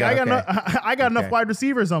 Okay, I got enough wide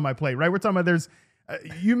receivers on my plate, right? We're talking about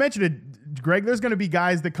you mentioned it, Greg. There's going to be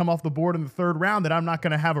guys that come off the board in the third round that I'm not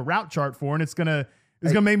going to have a route chart for, and it's gonna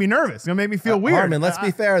make me nervous. It's gonna make me feel weird. Harmon, let's be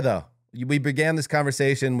fair though. We began this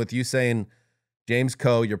conversation with you saying James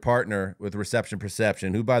Coe, your partner with Reception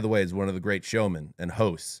Perception, who by the way is one of the great showmen and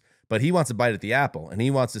hosts, but he wants to bite at the apple and he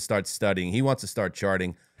wants to start studying. He wants to start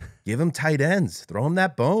charting. Give him tight ends. Throw him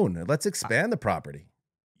that bone. Let's expand the property.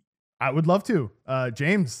 I would love to.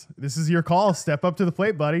 James, this is your call. Step up to the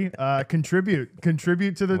plate, buddy. Contribute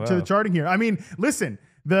to the charting here. I mean, listen,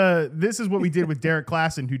 this is what we did with Derek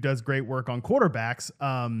Klassen, who does great work on quarterbacks.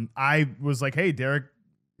 I was like, hey, Derek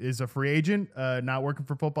is a free agent, not working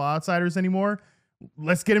for Football Outsiders anymore.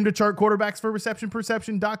 Let's get him to chart quarterbacks for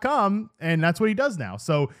receptionperception.com. And that's what he does now.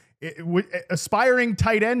 So aspiring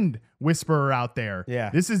tight end whisperer out there. Yeah.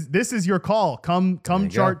 This is your call. Come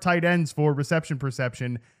chart tight ends for Reception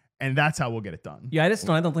Perception. And that's how we'll get it done. Yeah, I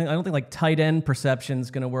don't think like tight end perception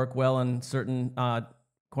is going to work well on certain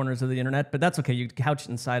corners of the internet, but that's okay. You couch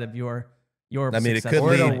it inside of your. I mean, success. it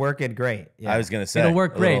could it'll work it great. Yeah. I was going to say it'll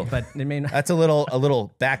work great, but it may not. That's a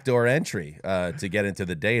little backdoor entry to get into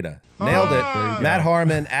the data. Nailed it. Matt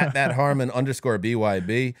Harmon at Matt Harmon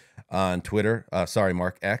 _BYB on Twitter. Sorry,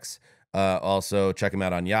 Mark X. Also check him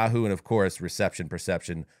out on Yahoo and of course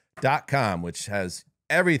receptionperception.com, which has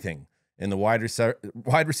everything in the wide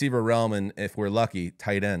receiver realm, and if we're lucky,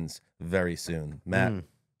 tight ends very soon. Matt,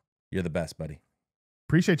 you're the best, buddy.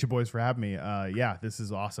 Appreciate you boys for having me. Yeah, this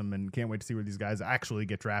is awesome, and can't wait to see where these guys actually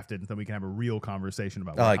get drafted, and then we can have a real conversation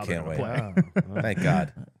about. I can't wait. Wow. Thank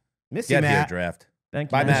God. Miss you, Get Matt. here, draft. Thank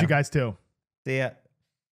you. Bye, Miss Matt. you guys too. See ya.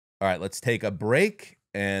 All right, let's take a break,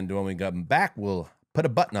 and when we come back, we'll put a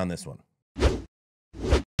button on this one.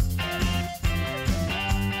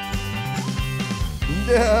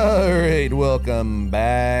 All right, welcome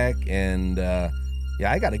back, and I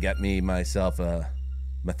got to get myself a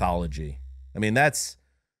mythology. I mean, that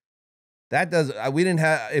does. We didn't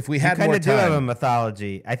have. If we had more time, do have a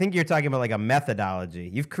mythology. I think you're talking about like a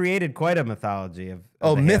methodology. You've created quite a mythology of the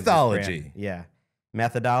Hanzus mythology. brand. Yeah,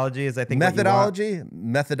 methodology is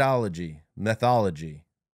mythology.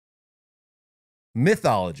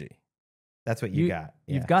 That's what you got.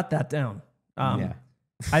 Yeah. You've got that down.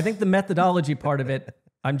 I think the methodology part of it,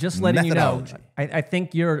 I'm just letting you know. I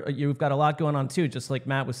think you've got a lot going on too. Just like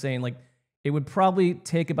Matt was saying, like it would probably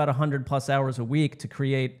take about 100+ hours a week to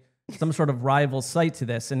create some sort of rival site to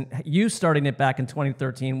this. And you starting it back in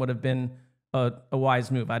 2013 would have been a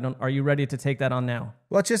wise move. Are you ready to take that on now?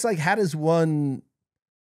 Well, it's just like, how does one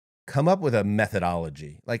come up with a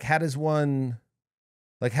methodology? Like, how does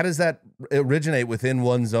that originate within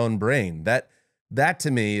one's own brain? That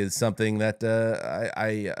to me is something that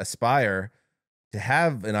I aspire to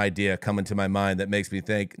have an idea come into my mind that makes me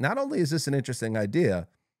think, not only is this an interesting idea,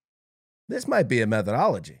 this might be a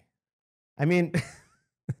methodology. I mean,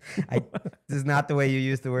 this is not the way you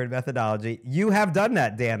use the word methodology. You have done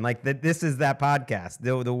that, Dan. Like this is that podcast.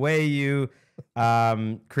 The way you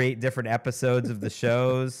create different episodes of the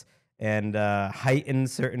shows and heighten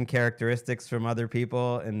certain characteristics from other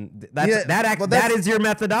people, and that is your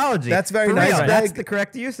methodology. That's very nice. That's the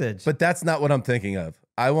correct usage. But that's not what I'm thinking of.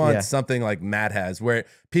 I want something like Matt has, where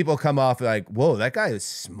people come off like, "Whoa, that guy is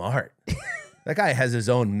smart. That guy has his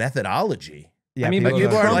own methodology." Yeah, I mean,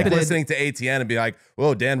 people are like listening to ATN and be like,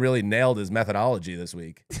 "Whoa, Dan really nailed his methodology this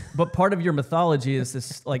week." But part of your mythology is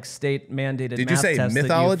this like state mandated. Did you say test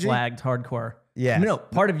mythology? That you flagged hardcore. Yeah. No,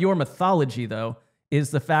 part of your mythology though is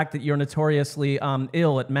the fact that you're notoriously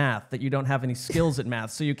ill at math, that you don't have any skills at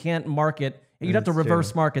math, so you can't market. You'd have to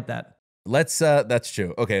reverse market that. That's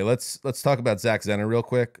true. Okay, let's talk about Zach Zenner real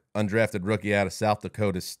quick. Undrafted rookie out of South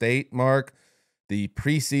Dakota State, Mark. The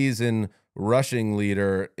preseason rushing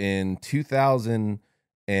leader in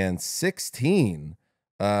 2016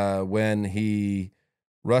 when he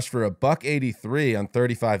rushed for $183 on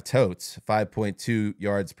 35 totes, 5.2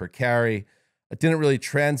 yards per carry. It didn't really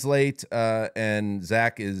translate, and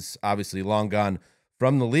Zach is obviously long gone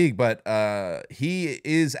from the league, but he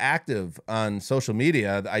is active on social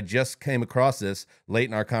media. I just came across this late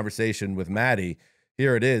in our conversation with Maddie.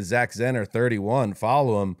 Here it is, Zach Zenner, 31.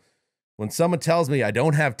 Follow him. When someone tells me I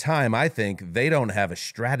don't have time, I think they don't have a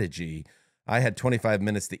strategy. I had 25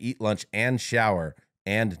 minutes to eat lunch and shower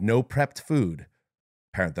and no prepped food,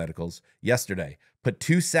 parentheticals, yesterday. Put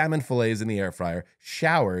 2 salmon fillets in the air fryer,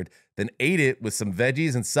 showered, then ate it with some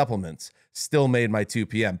veggies and supplements. Still made my 2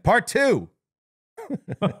 p.m. Part 2.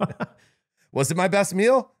 Was it my best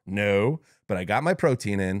meal? No, but I got my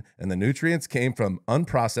protein in, and the nutrients came from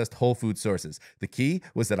unprocessed whole food sources. The key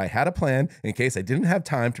was that I had a plan in case I didn't have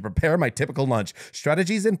time to prepare my typical lunch.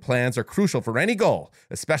 Strategies and plans are crucial for any goal,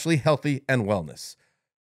 especially healthy and wellness.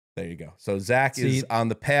 There you go. So Zach is on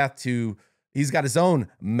the path to, he's got his own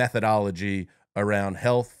methodology around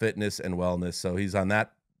health, fitness, and wellness. So he's on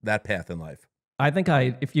that path in life. I think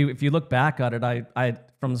if you look back at it, I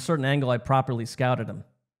from a certain angle, I properly scouted him.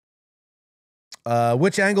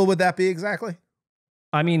 Which angle would that be exactly?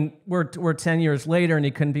 I mean, we're 10 years later, and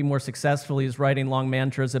he couldn't be more successful. He's writing long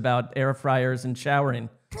mantras about air fryers and showering,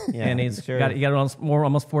 and he got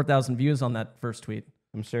almost 4,000 views on that first tweet.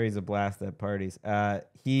 I'm sure he's a blast at parties.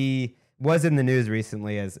 He was in the news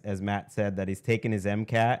recently, as Matt said, that he's taken his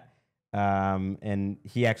MCAT, and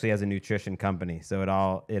he actually has a nutrition company. So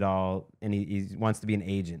and he wants to be an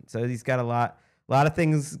agent. So he's got a lot of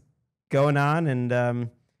things going on, and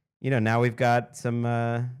now we've got some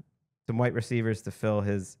white receivers to fill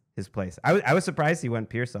his place. I was surprised he went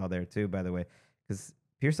Pearsall there too, by the way, because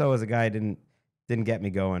Pearsall was a guy didn't get me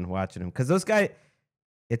going watching him, because those guys,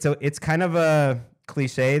 it's kind of a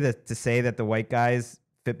cliche to say that the white guys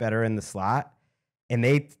fit better in the slot, and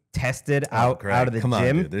they tested out of the gym. On,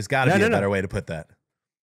 dude. There's got to be a better way to put that.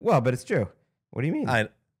 Well, but it's true. What do you mean?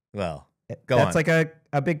 That's like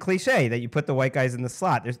a big cliche that you put the white guys in the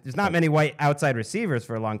slot. There's not many white outside receivers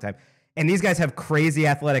for a long time, and these guys have crazy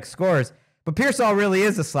athletic scores. But Pearsall really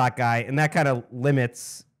is a slot guy, and that kind of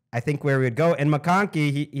limits, I think, where we would go. And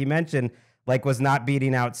McConkey, he mentioned, was not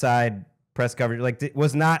beating outside press coverage,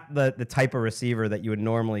 was not the type of receiver that you would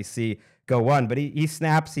normally see go one. But he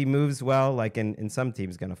snaps, he moves well, in some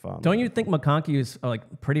teams going to fall. Don't you think McConkey is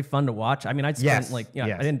pretty fun to watch? I mean, I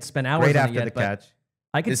didn't spend hours great on after it yet, the catch.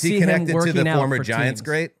 I could Is see he connected him working to the out former for Giants teams.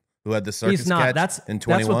 great who had the circus He's not. catch in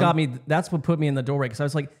 21? That's what put me in the doorway, because I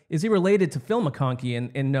was like, is he related to Phil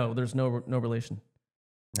McConkey? And no, there's no relation.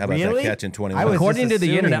 How about that catch in 21? According to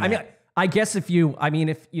the internet, that. I guess if you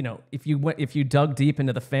dug deep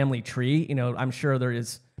into the family tree, I'm sure there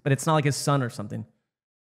is, but it's not like his son or something.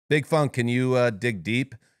 Big Funk, can you dig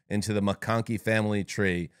deep into the McConkey family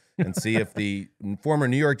tree and see if the former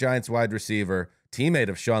New York Giants wide receiver, teammate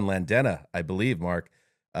of Sean Landena, I believe, Mark,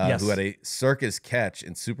 yes, who had a circus catch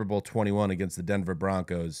in Super Bowl 21 against the Denver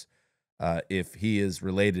Broncos, if he is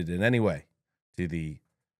related in any way to the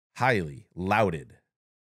highly lauded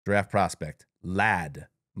draft prospect, Ladd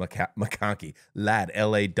McConkey. Ladd,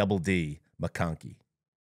 Ladd, McConkey.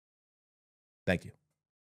 Thank you.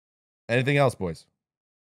 Anything else, boys?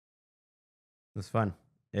 It was fun.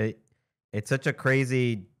 It's such a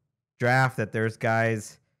crazy draft that there's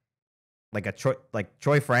guys like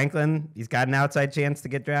Troy Franklin. He's got an outside chance to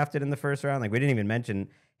get drafted in the first round. We didn't even mention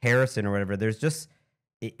Harrison or whatever. There's just,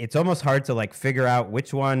 it's almost hard to figure out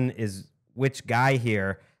which one is which guy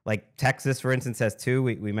here. Texas, for instance, has 2.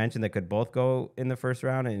 We mentioned that could both go in the first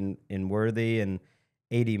round in Worthy and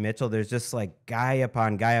A.D. Mitchell. There's just guy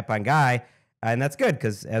upon guy upon guy. And that's good,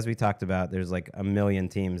 because as we talked about, there's a million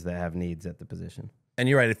teams that have needs at the position. And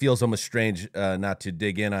you're right. It feels almost strange not to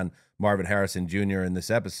dig in on Marvin Harrison Jr. in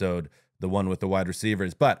this episode, the one with the wide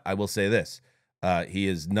receivers. But I will say this. He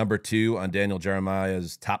is number 2 on Daniel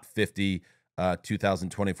Jeremiah's top 50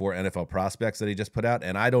 2024 NFL prospects that he just put out.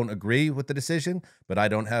 And I don't agree with the decision, but I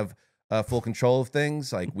don't have full control of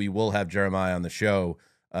things. We will have Jeremiah on the show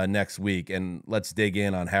next week. And let's dig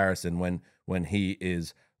in on Harrison when he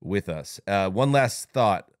is with us. One last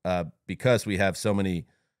thought, because we have so many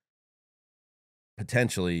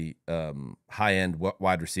potentially high-end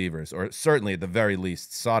wide receivers, or certainly at the very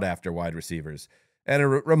least sought-after wide receivers, and a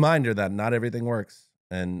reminder that not everything works.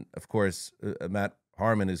 And of course, Matt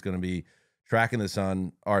Harmon is going to be tracking this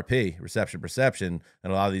on RP, reception perception,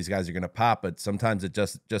 and a lot of these guys are going to pop, but sometimes it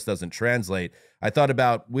just doesn't translate. I thought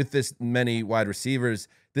about with this many wide receivers,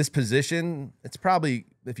 this position, it's probably,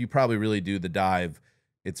 if you probably really do the dive,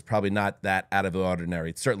 it's probably not that out of the ordinary.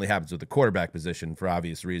 It certainly happens with the quarterback position for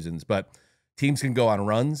obvious reasons, but teams can go on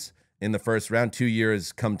runs in the first round. 2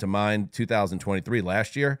 years come to mind, 2023,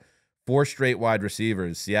 last year, 4 straight wide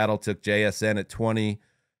receivers. Seattle took JSN at 20.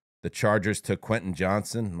 The Chargers took Quentin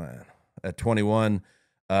Johnson at 21.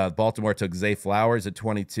 Baltimore took Zay Flowers at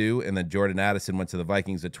 22, and then Jordan Addison went to the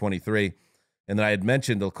Vikings at 23. And then I had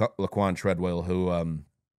mentioned Laquan Treadwell, who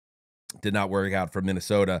did not work out for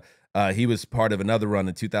Minnesota. He was part of another run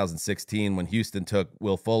in 2016 when Houston took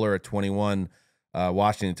Will Fuller at 21.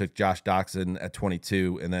 Washington took Josh Doxson at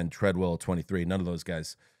 22, and then Treadwell at 23. None of those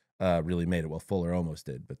guys really made it. Well, Fuller almost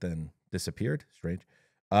did, but then disappeared. Strange.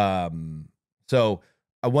 So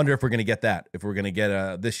I wonder if we're going to get that. If we're going to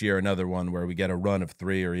get this year another one where we get a run of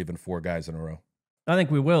 3 or even 4 guys in a row. I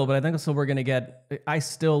think we will, but I think also we're going to get. I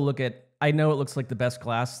still look at. I know it looks like the best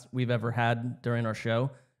class we've ever had during our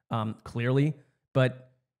show, clearly,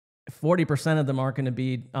 but 40% of them aren't going to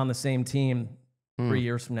be on the same team 3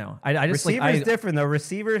 years from now. I just receiver like is different though.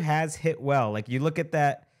 Receiver has hit well. Like you look at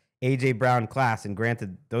that AJ Brown class, and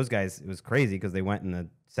granted, those guys, it was crazy because they went in the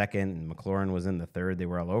second, and McLaurin was in the third. They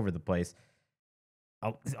were all over the place.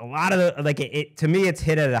 A lot of the to me, it's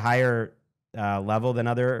hit at a higher level than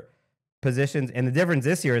other positions, and the difference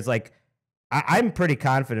this year is like I'm pretty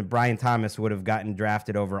confident Brian Thomas would have gotten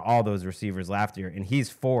drafted over all those receivers last year, and he's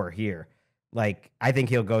 4 here. Like I think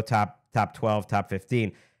he'll go top 12, top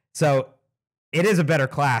 15. So it is a better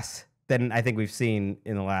class than I think we've seen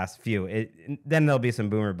in the last few. Then there'll be some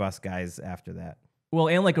boomer bust guys after that. Well,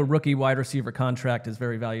 and like a rookie wide receiver contract is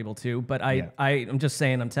very valuable too. But I'm just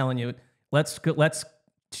saying, I'm telling you, let's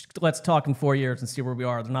talk in 4 years and see where we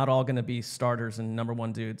are. They're not all going to be starters and number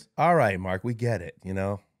 1 dudes. All right, Mark, we get it.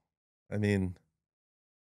 I mean,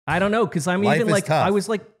 I don't know, because I'm even like tough. I was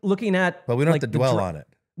like looking at, but we don't like, have to dwell on it.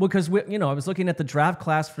 Well, because I was looking at the draft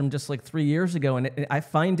class from just like 3 years ago, and I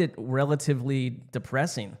find it relatively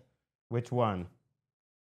depressing. Which one?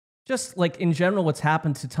 Just like in general, what's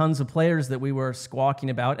happened to tons of players that we were squawking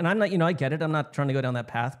about, and I'm not, I get it. I'm not trying to go down that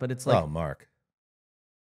path, but it's like, oh, Mark,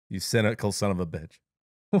 you cynical son of a bitch.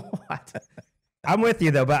 What? I'm with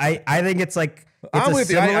you though, but I think it's like I'm with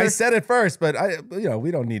you. I said it first, but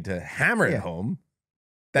we don't need to hammer it home.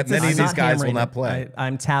 That many of these guys will not play.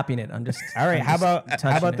 I'm tapping it. I'm just all right. How about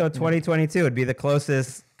the 2022? It'd be the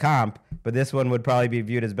closest comp, but this one would probably be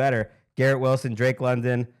viewed as better. Garrett Wilson, Drake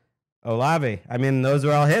London, Olave. I mean, those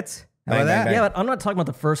are all hits. How about that? Yeah, but I'm not talking about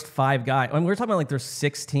the first 5 guys. I mean, we're talking about like there's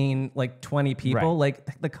 16, like 20 people. Right.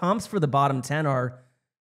 Like the comps for the bottom 10 are.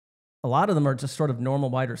 A lot of them are just sort of normal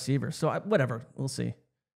wide receivers. So whatever, we'll see.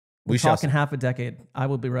 We're talking half a decade. I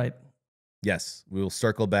will be right. Yes, we will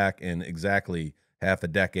circle back in exactly half a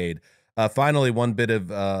decade. Finally, one bit of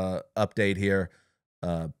update here.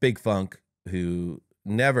 Big Funk, who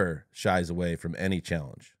never shies away from any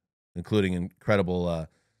challenge, including incredible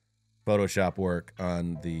Photoshop work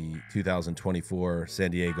on the 2024 San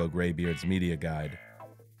Diego Graybeards Media Guide.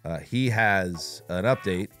 He has an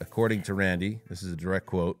update, according to Randy. This is a direct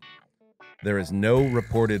quote. There is no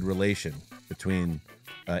reported relation between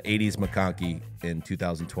 80s McConkey and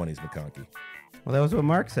 2020s McConkey. Well, that was what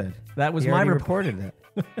Mark said. That was he my reported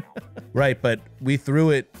that. Right, but we threw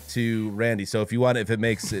it to Randy. So if it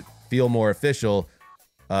makes it feel more official,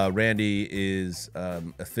 Randy is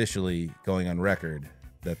officially going on record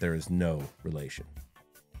that there is no relation.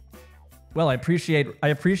 Well, I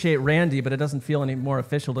appreciate Randy, but it doesn't feel any more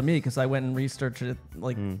official to me because I went and researched it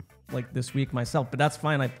like this week myself. But that's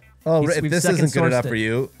fine. If this isn't good enough for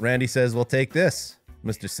you, Randy says, "Well, take this,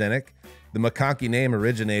 Mr. Cynic. The McConkey name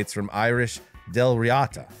originates from Irish Del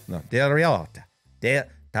Riata. No, Del Riata. Del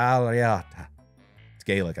Riata. It's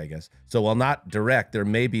Gaelic, I guess. So while not direct, there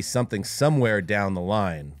may be something somewhere down the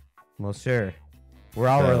line." Well, sure. We're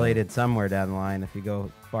all related somewhere down the line if you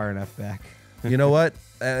go far enough back. You know what?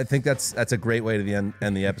 I think that's a great way to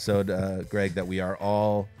end the episode, Greg, that we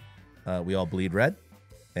all bleed red,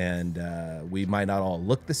 and we might not all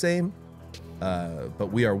look the same,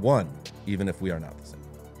 but we are one, even if we are not the same.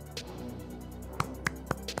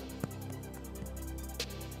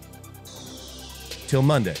 Till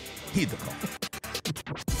Monday, heed the call.